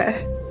isn't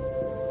fair.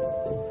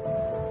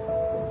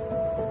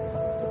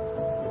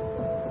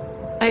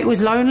 It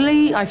was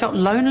lonely. I felt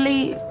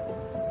lonely.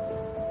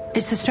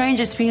 It's the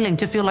strangest feeling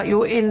to feel like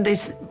you're in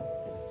this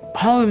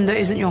home that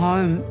isn't your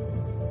home.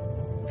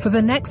 For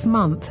the next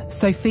month,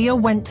 Sophia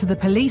went to the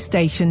police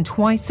station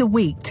twice a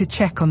week to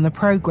check on the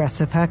progress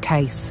of her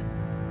case.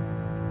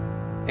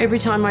 Every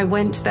time I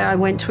went there, I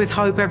went with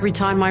hope. Every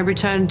time I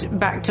returned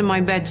back to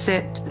my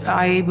bedsit,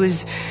 I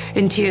was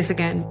in tears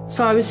again.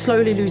 So I was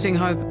slowly losing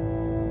hope.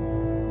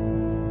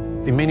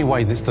 In many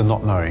ways, it's the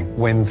not knowing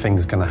when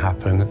things are going to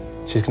happen.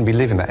 She's going to be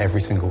living that every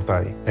single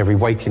day. Every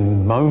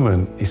waking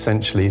moment,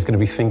 essentially, is going to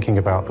be thinking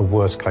about the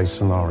worst case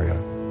scenario.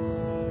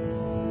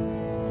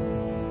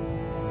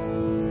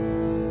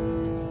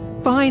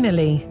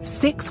 Finally,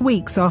 6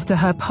 weeks after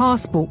her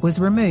passport was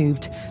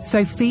removed,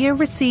 Sophia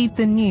received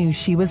the news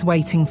she was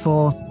waiting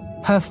for.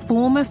 Her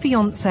former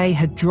fiancé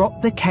had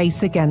dropped the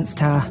case against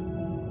her.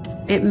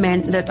 It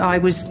meant that I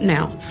was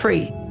now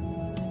free.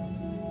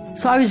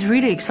 So I was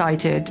really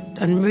excited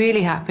and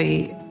really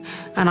happy.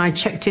 And I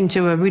checked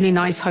into a really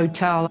nice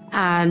hotel.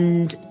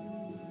 And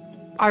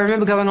I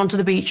remember going onto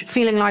the beach,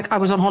 feeling like I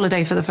was on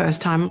holiday for the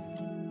first time.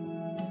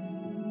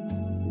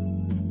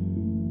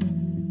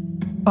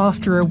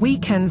 After a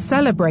weekend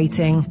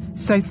celebrating,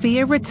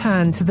 Sophia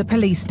returned to the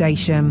police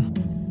station.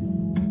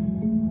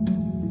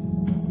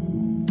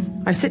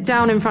 I sit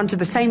down in front of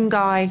the same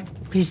guy.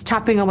 He's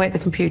tapping away at the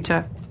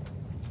computer.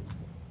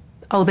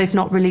 Oh, they've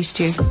not released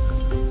you.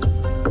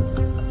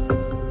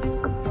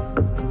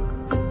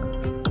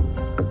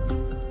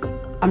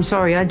 I'm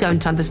sorry, I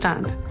don't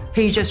understand.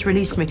 He just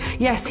released me.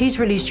 Yes, he's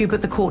released you,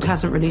 but the court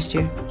hasn't released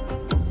you.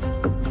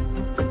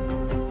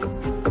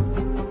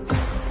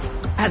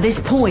 At this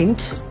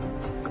point,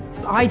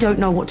 I don't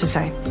know what to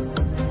say.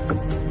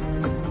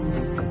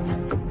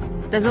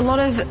 There's a lot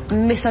of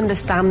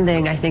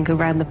misunderstanding, I think,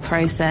 around the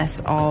process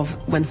of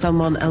when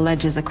someone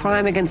alleges a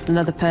crime against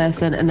another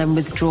person and then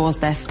withdraws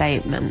their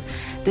statement.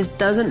 This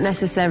doesn't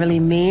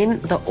necessarily mean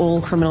that all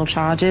criminal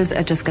charges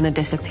are just going to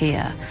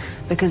disappear,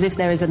 because if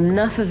there is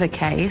enough of a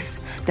case,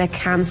 there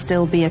can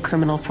still be a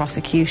criminal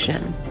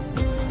prosecution.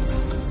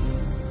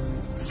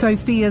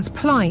 Sophia's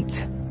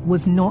plight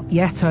was not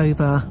yet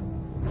over.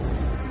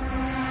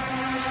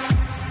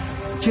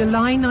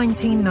 July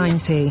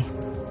 1990.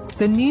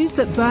 The news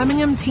that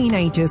Birmingham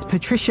teenagers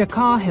Patricia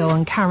Cahill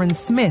and Karen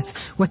Smith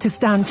were to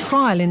stand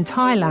trial in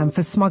Thailand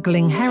for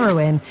smuggling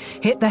heroin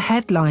hit the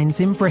headlines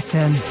in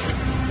Britain.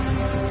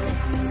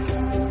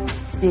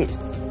 It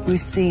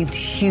received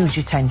huge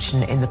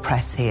attention in the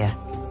press here,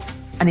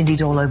 and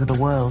indeed all over the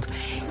world.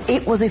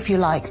 It was, if you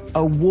like,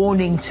 a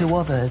warning to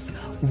others.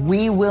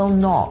 We will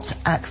not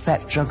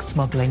accept drug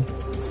smuggling.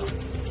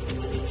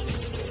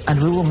 And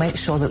we will make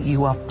sure that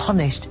you are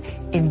punished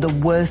in the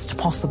worst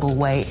possible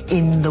way,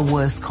 in the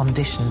worst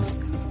conditions.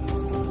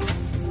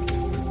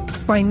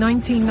 By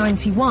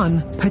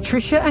 1991,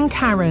 Patricia and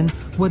Karen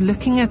were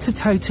looking at a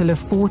total of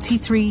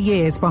 43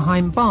 years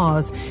behind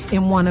bars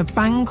in one of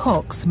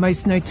Bangkok's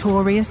most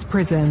notorious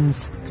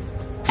prisons.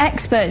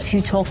 Experts who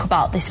talk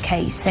about this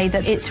case say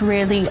that it's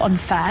really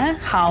unfair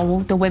how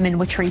the women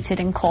were treated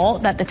in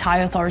court, that the Thai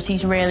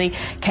authorities really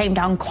came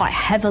down quite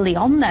heavily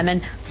on them,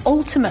 and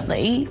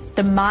ultimately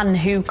the man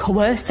who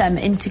coerced them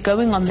into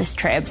going on this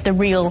trip, the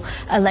real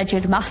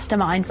alleged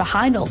mastermind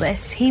behind all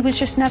this, he was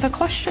just never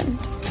questioned.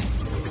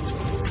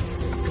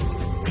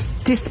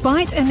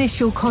 Despite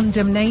initial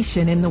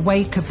condemnation in the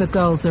wake of the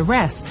girls'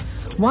 arrest,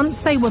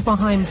 once they were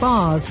behind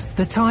bars,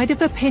 the tide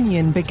of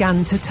opinion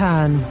began to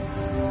turn.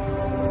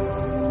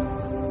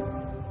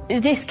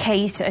 This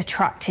case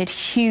attracted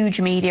huge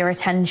media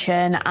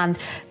attention and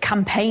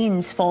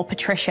campaigns for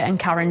Patricia and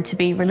Karen to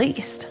be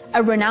released.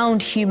 A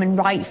renowned human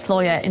rights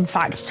lawyer, in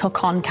fact,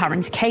 took on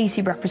Karen's case.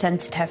 He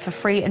represented her for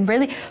free and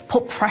really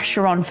put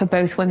pressure on for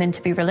both women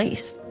to be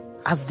released.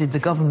 As did the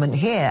government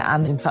here,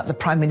 and in fact the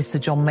Prime Minister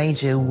John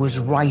Major was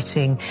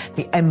writing,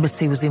 the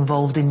embassy was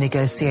involved in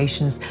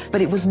negotiations,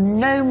 but it was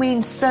no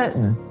means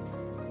certain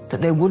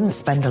that they wouldn't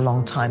spend a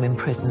long time in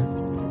prison.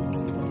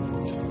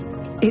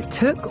 It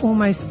took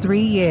almost 3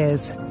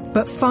 years,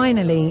 but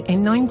finally,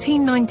 in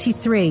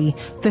 1993,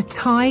 the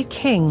Thai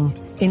king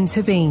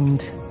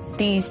intervened.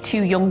 These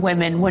two young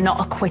women were not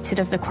acquitted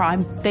of the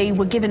crime. They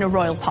were given a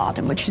royal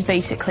pardon, which is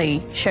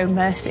basically show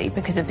mercy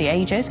because of the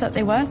ages that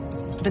they were.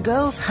 The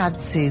girls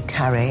had to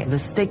carry the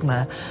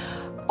stigma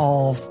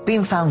of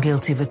being found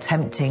guilty of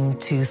attempting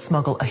to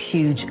smuggle a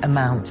huge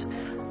amount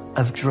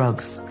of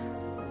drugs.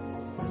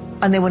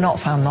 And they were not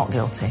found not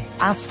guilty.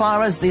 As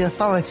far as the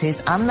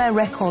authorities and their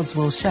records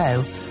will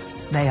show,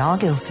 they are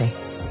guilty.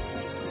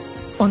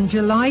 On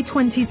July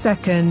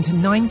 22nd,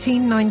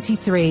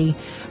 1993,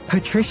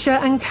 Patricia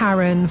and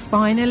Karen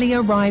finally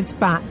arrived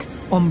back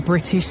on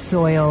British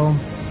soil.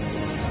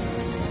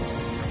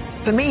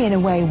 For me, in a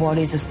way, what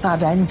is a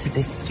sad end to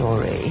this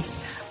story,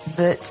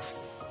 that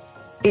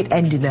it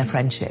ended their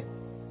friendship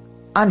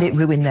and it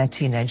ruined their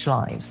teenage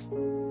lives.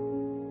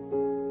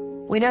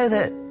 We know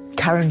that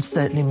Karen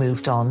certainly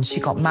moved on. She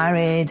got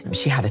married,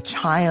 she had a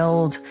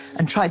child,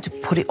 and tried to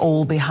put it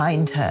all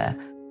behind her.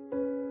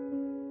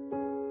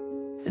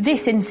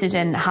 This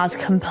incident has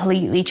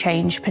completely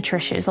changed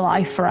Patricia's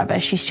life forever.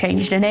 She's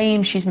changed her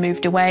name, she's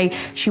moved away,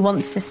 she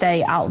wants to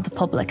stay out of the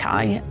public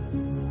eye.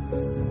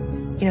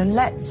 You know,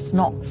 let's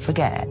not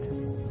forget,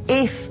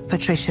 if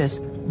Patricia's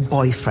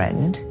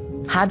boyfriend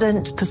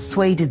hadn't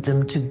persuaded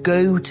them to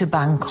go to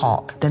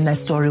Bangkok, then their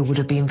story would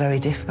have been very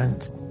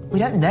different. We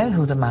don't know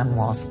who the man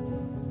was.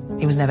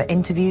 He was never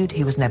interviewed,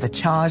 he was never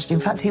charged,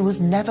 in fact, he was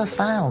never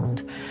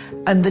found.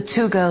 And the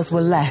two girls were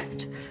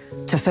left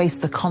to face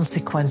the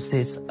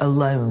consequences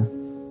alone.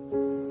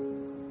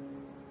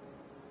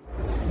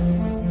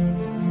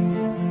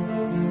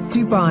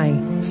 Dubai,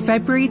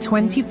 February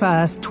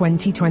 21st,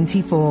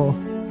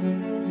 2024.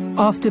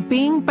 After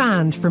being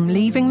banned from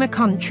leaving the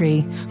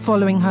country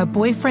following her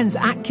boyfriend's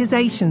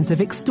accusations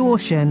of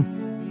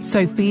extortion,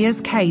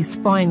 Sophia's case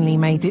finally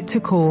made it to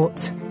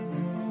court.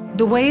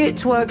 The way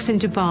it works in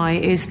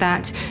Dubai is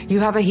that you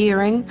have a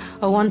hearing,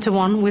 a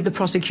one-to-one with the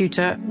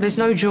prosecutor. There's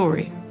no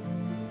jury.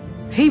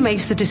 He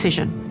makes the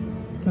decision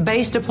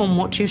based upon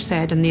what you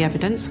said and the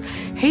evidence.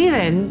 He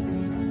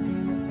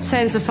then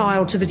sends a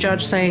file to the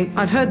judge saying,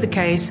 I've heard the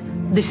case,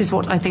 this is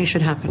what I think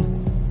should happen.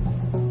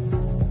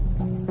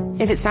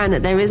 If it's found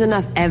that there is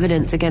enough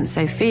evidence against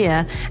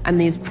Sophia and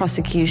these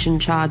prosecution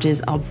charges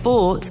are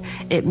brought,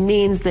 it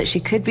means that she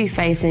could be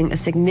facing a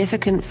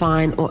significant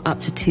fine or up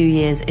to 2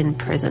 years in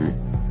prison.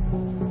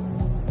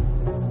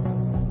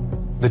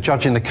 The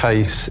judge in the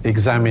case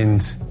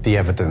examined the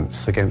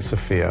evidence against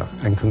Sophia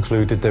and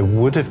concluded there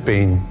would have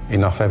been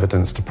enough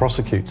evidence to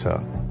prosecute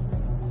her,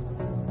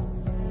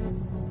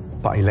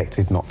 but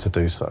elected not to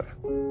do so.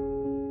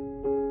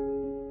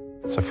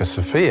 So for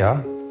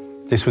Sophia,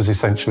 this was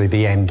essentially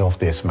the end of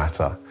this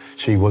matter.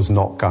 She was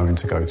not going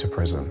to go to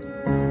prison.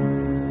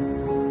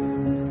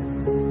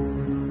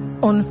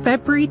 On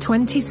February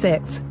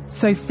 26th,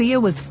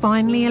 Sophia was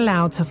finally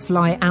allowed to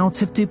fly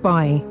out of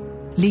Dubai,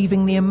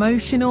 leaving the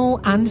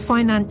emotional and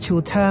financial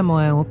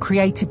turmoil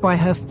created by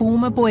her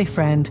former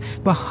boyfriend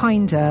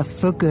behind her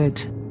for good.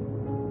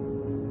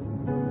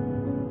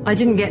 I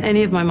didn't get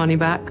any of my money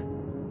back.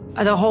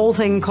 The whole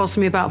thing cost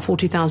me about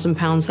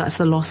 £40,000. That's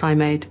the loss I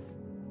made.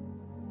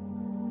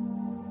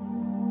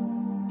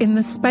 In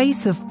the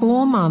space of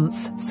 4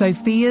 months,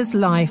 Sophia's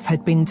life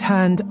had been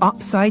turned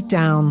upside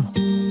down.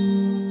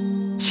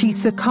 She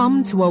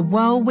succumbed to a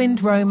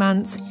whirlwind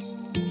romance,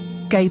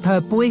 gave her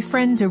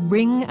boyfriend a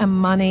ring and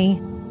money,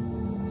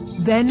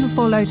 then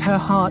followed her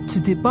heart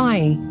to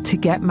Dubai to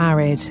get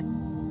married.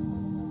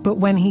 But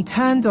when he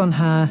turned on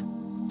her,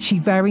 she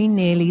very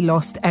nearly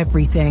lost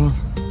everything,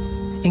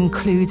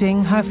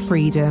 including her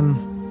freedom.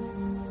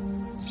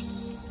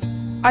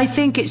 I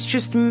think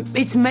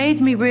it's made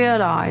me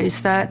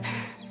realize that,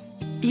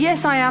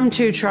 yes, I am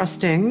too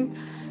trusting,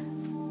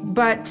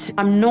 but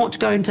I'm not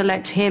going to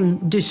let him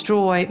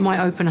destroy my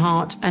open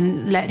heart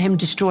and let him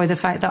destroy the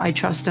fact that I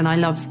trust and I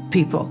love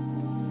people.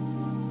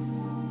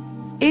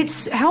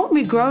 It's helped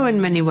me grow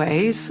in many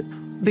ways,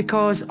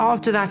 because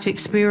after that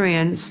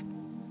experience,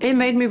 it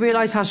made me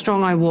realize how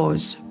strong I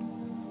was.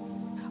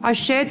 I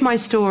shared my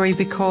story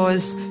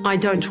because I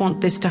don't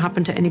want this to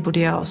happen to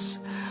anybody else.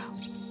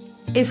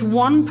 If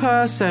one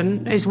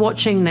person is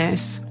watching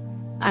this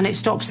and it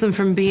stops them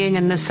from being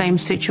in the same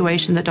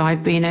situation that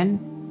I've been in,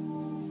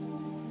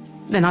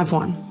 then I've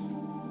won.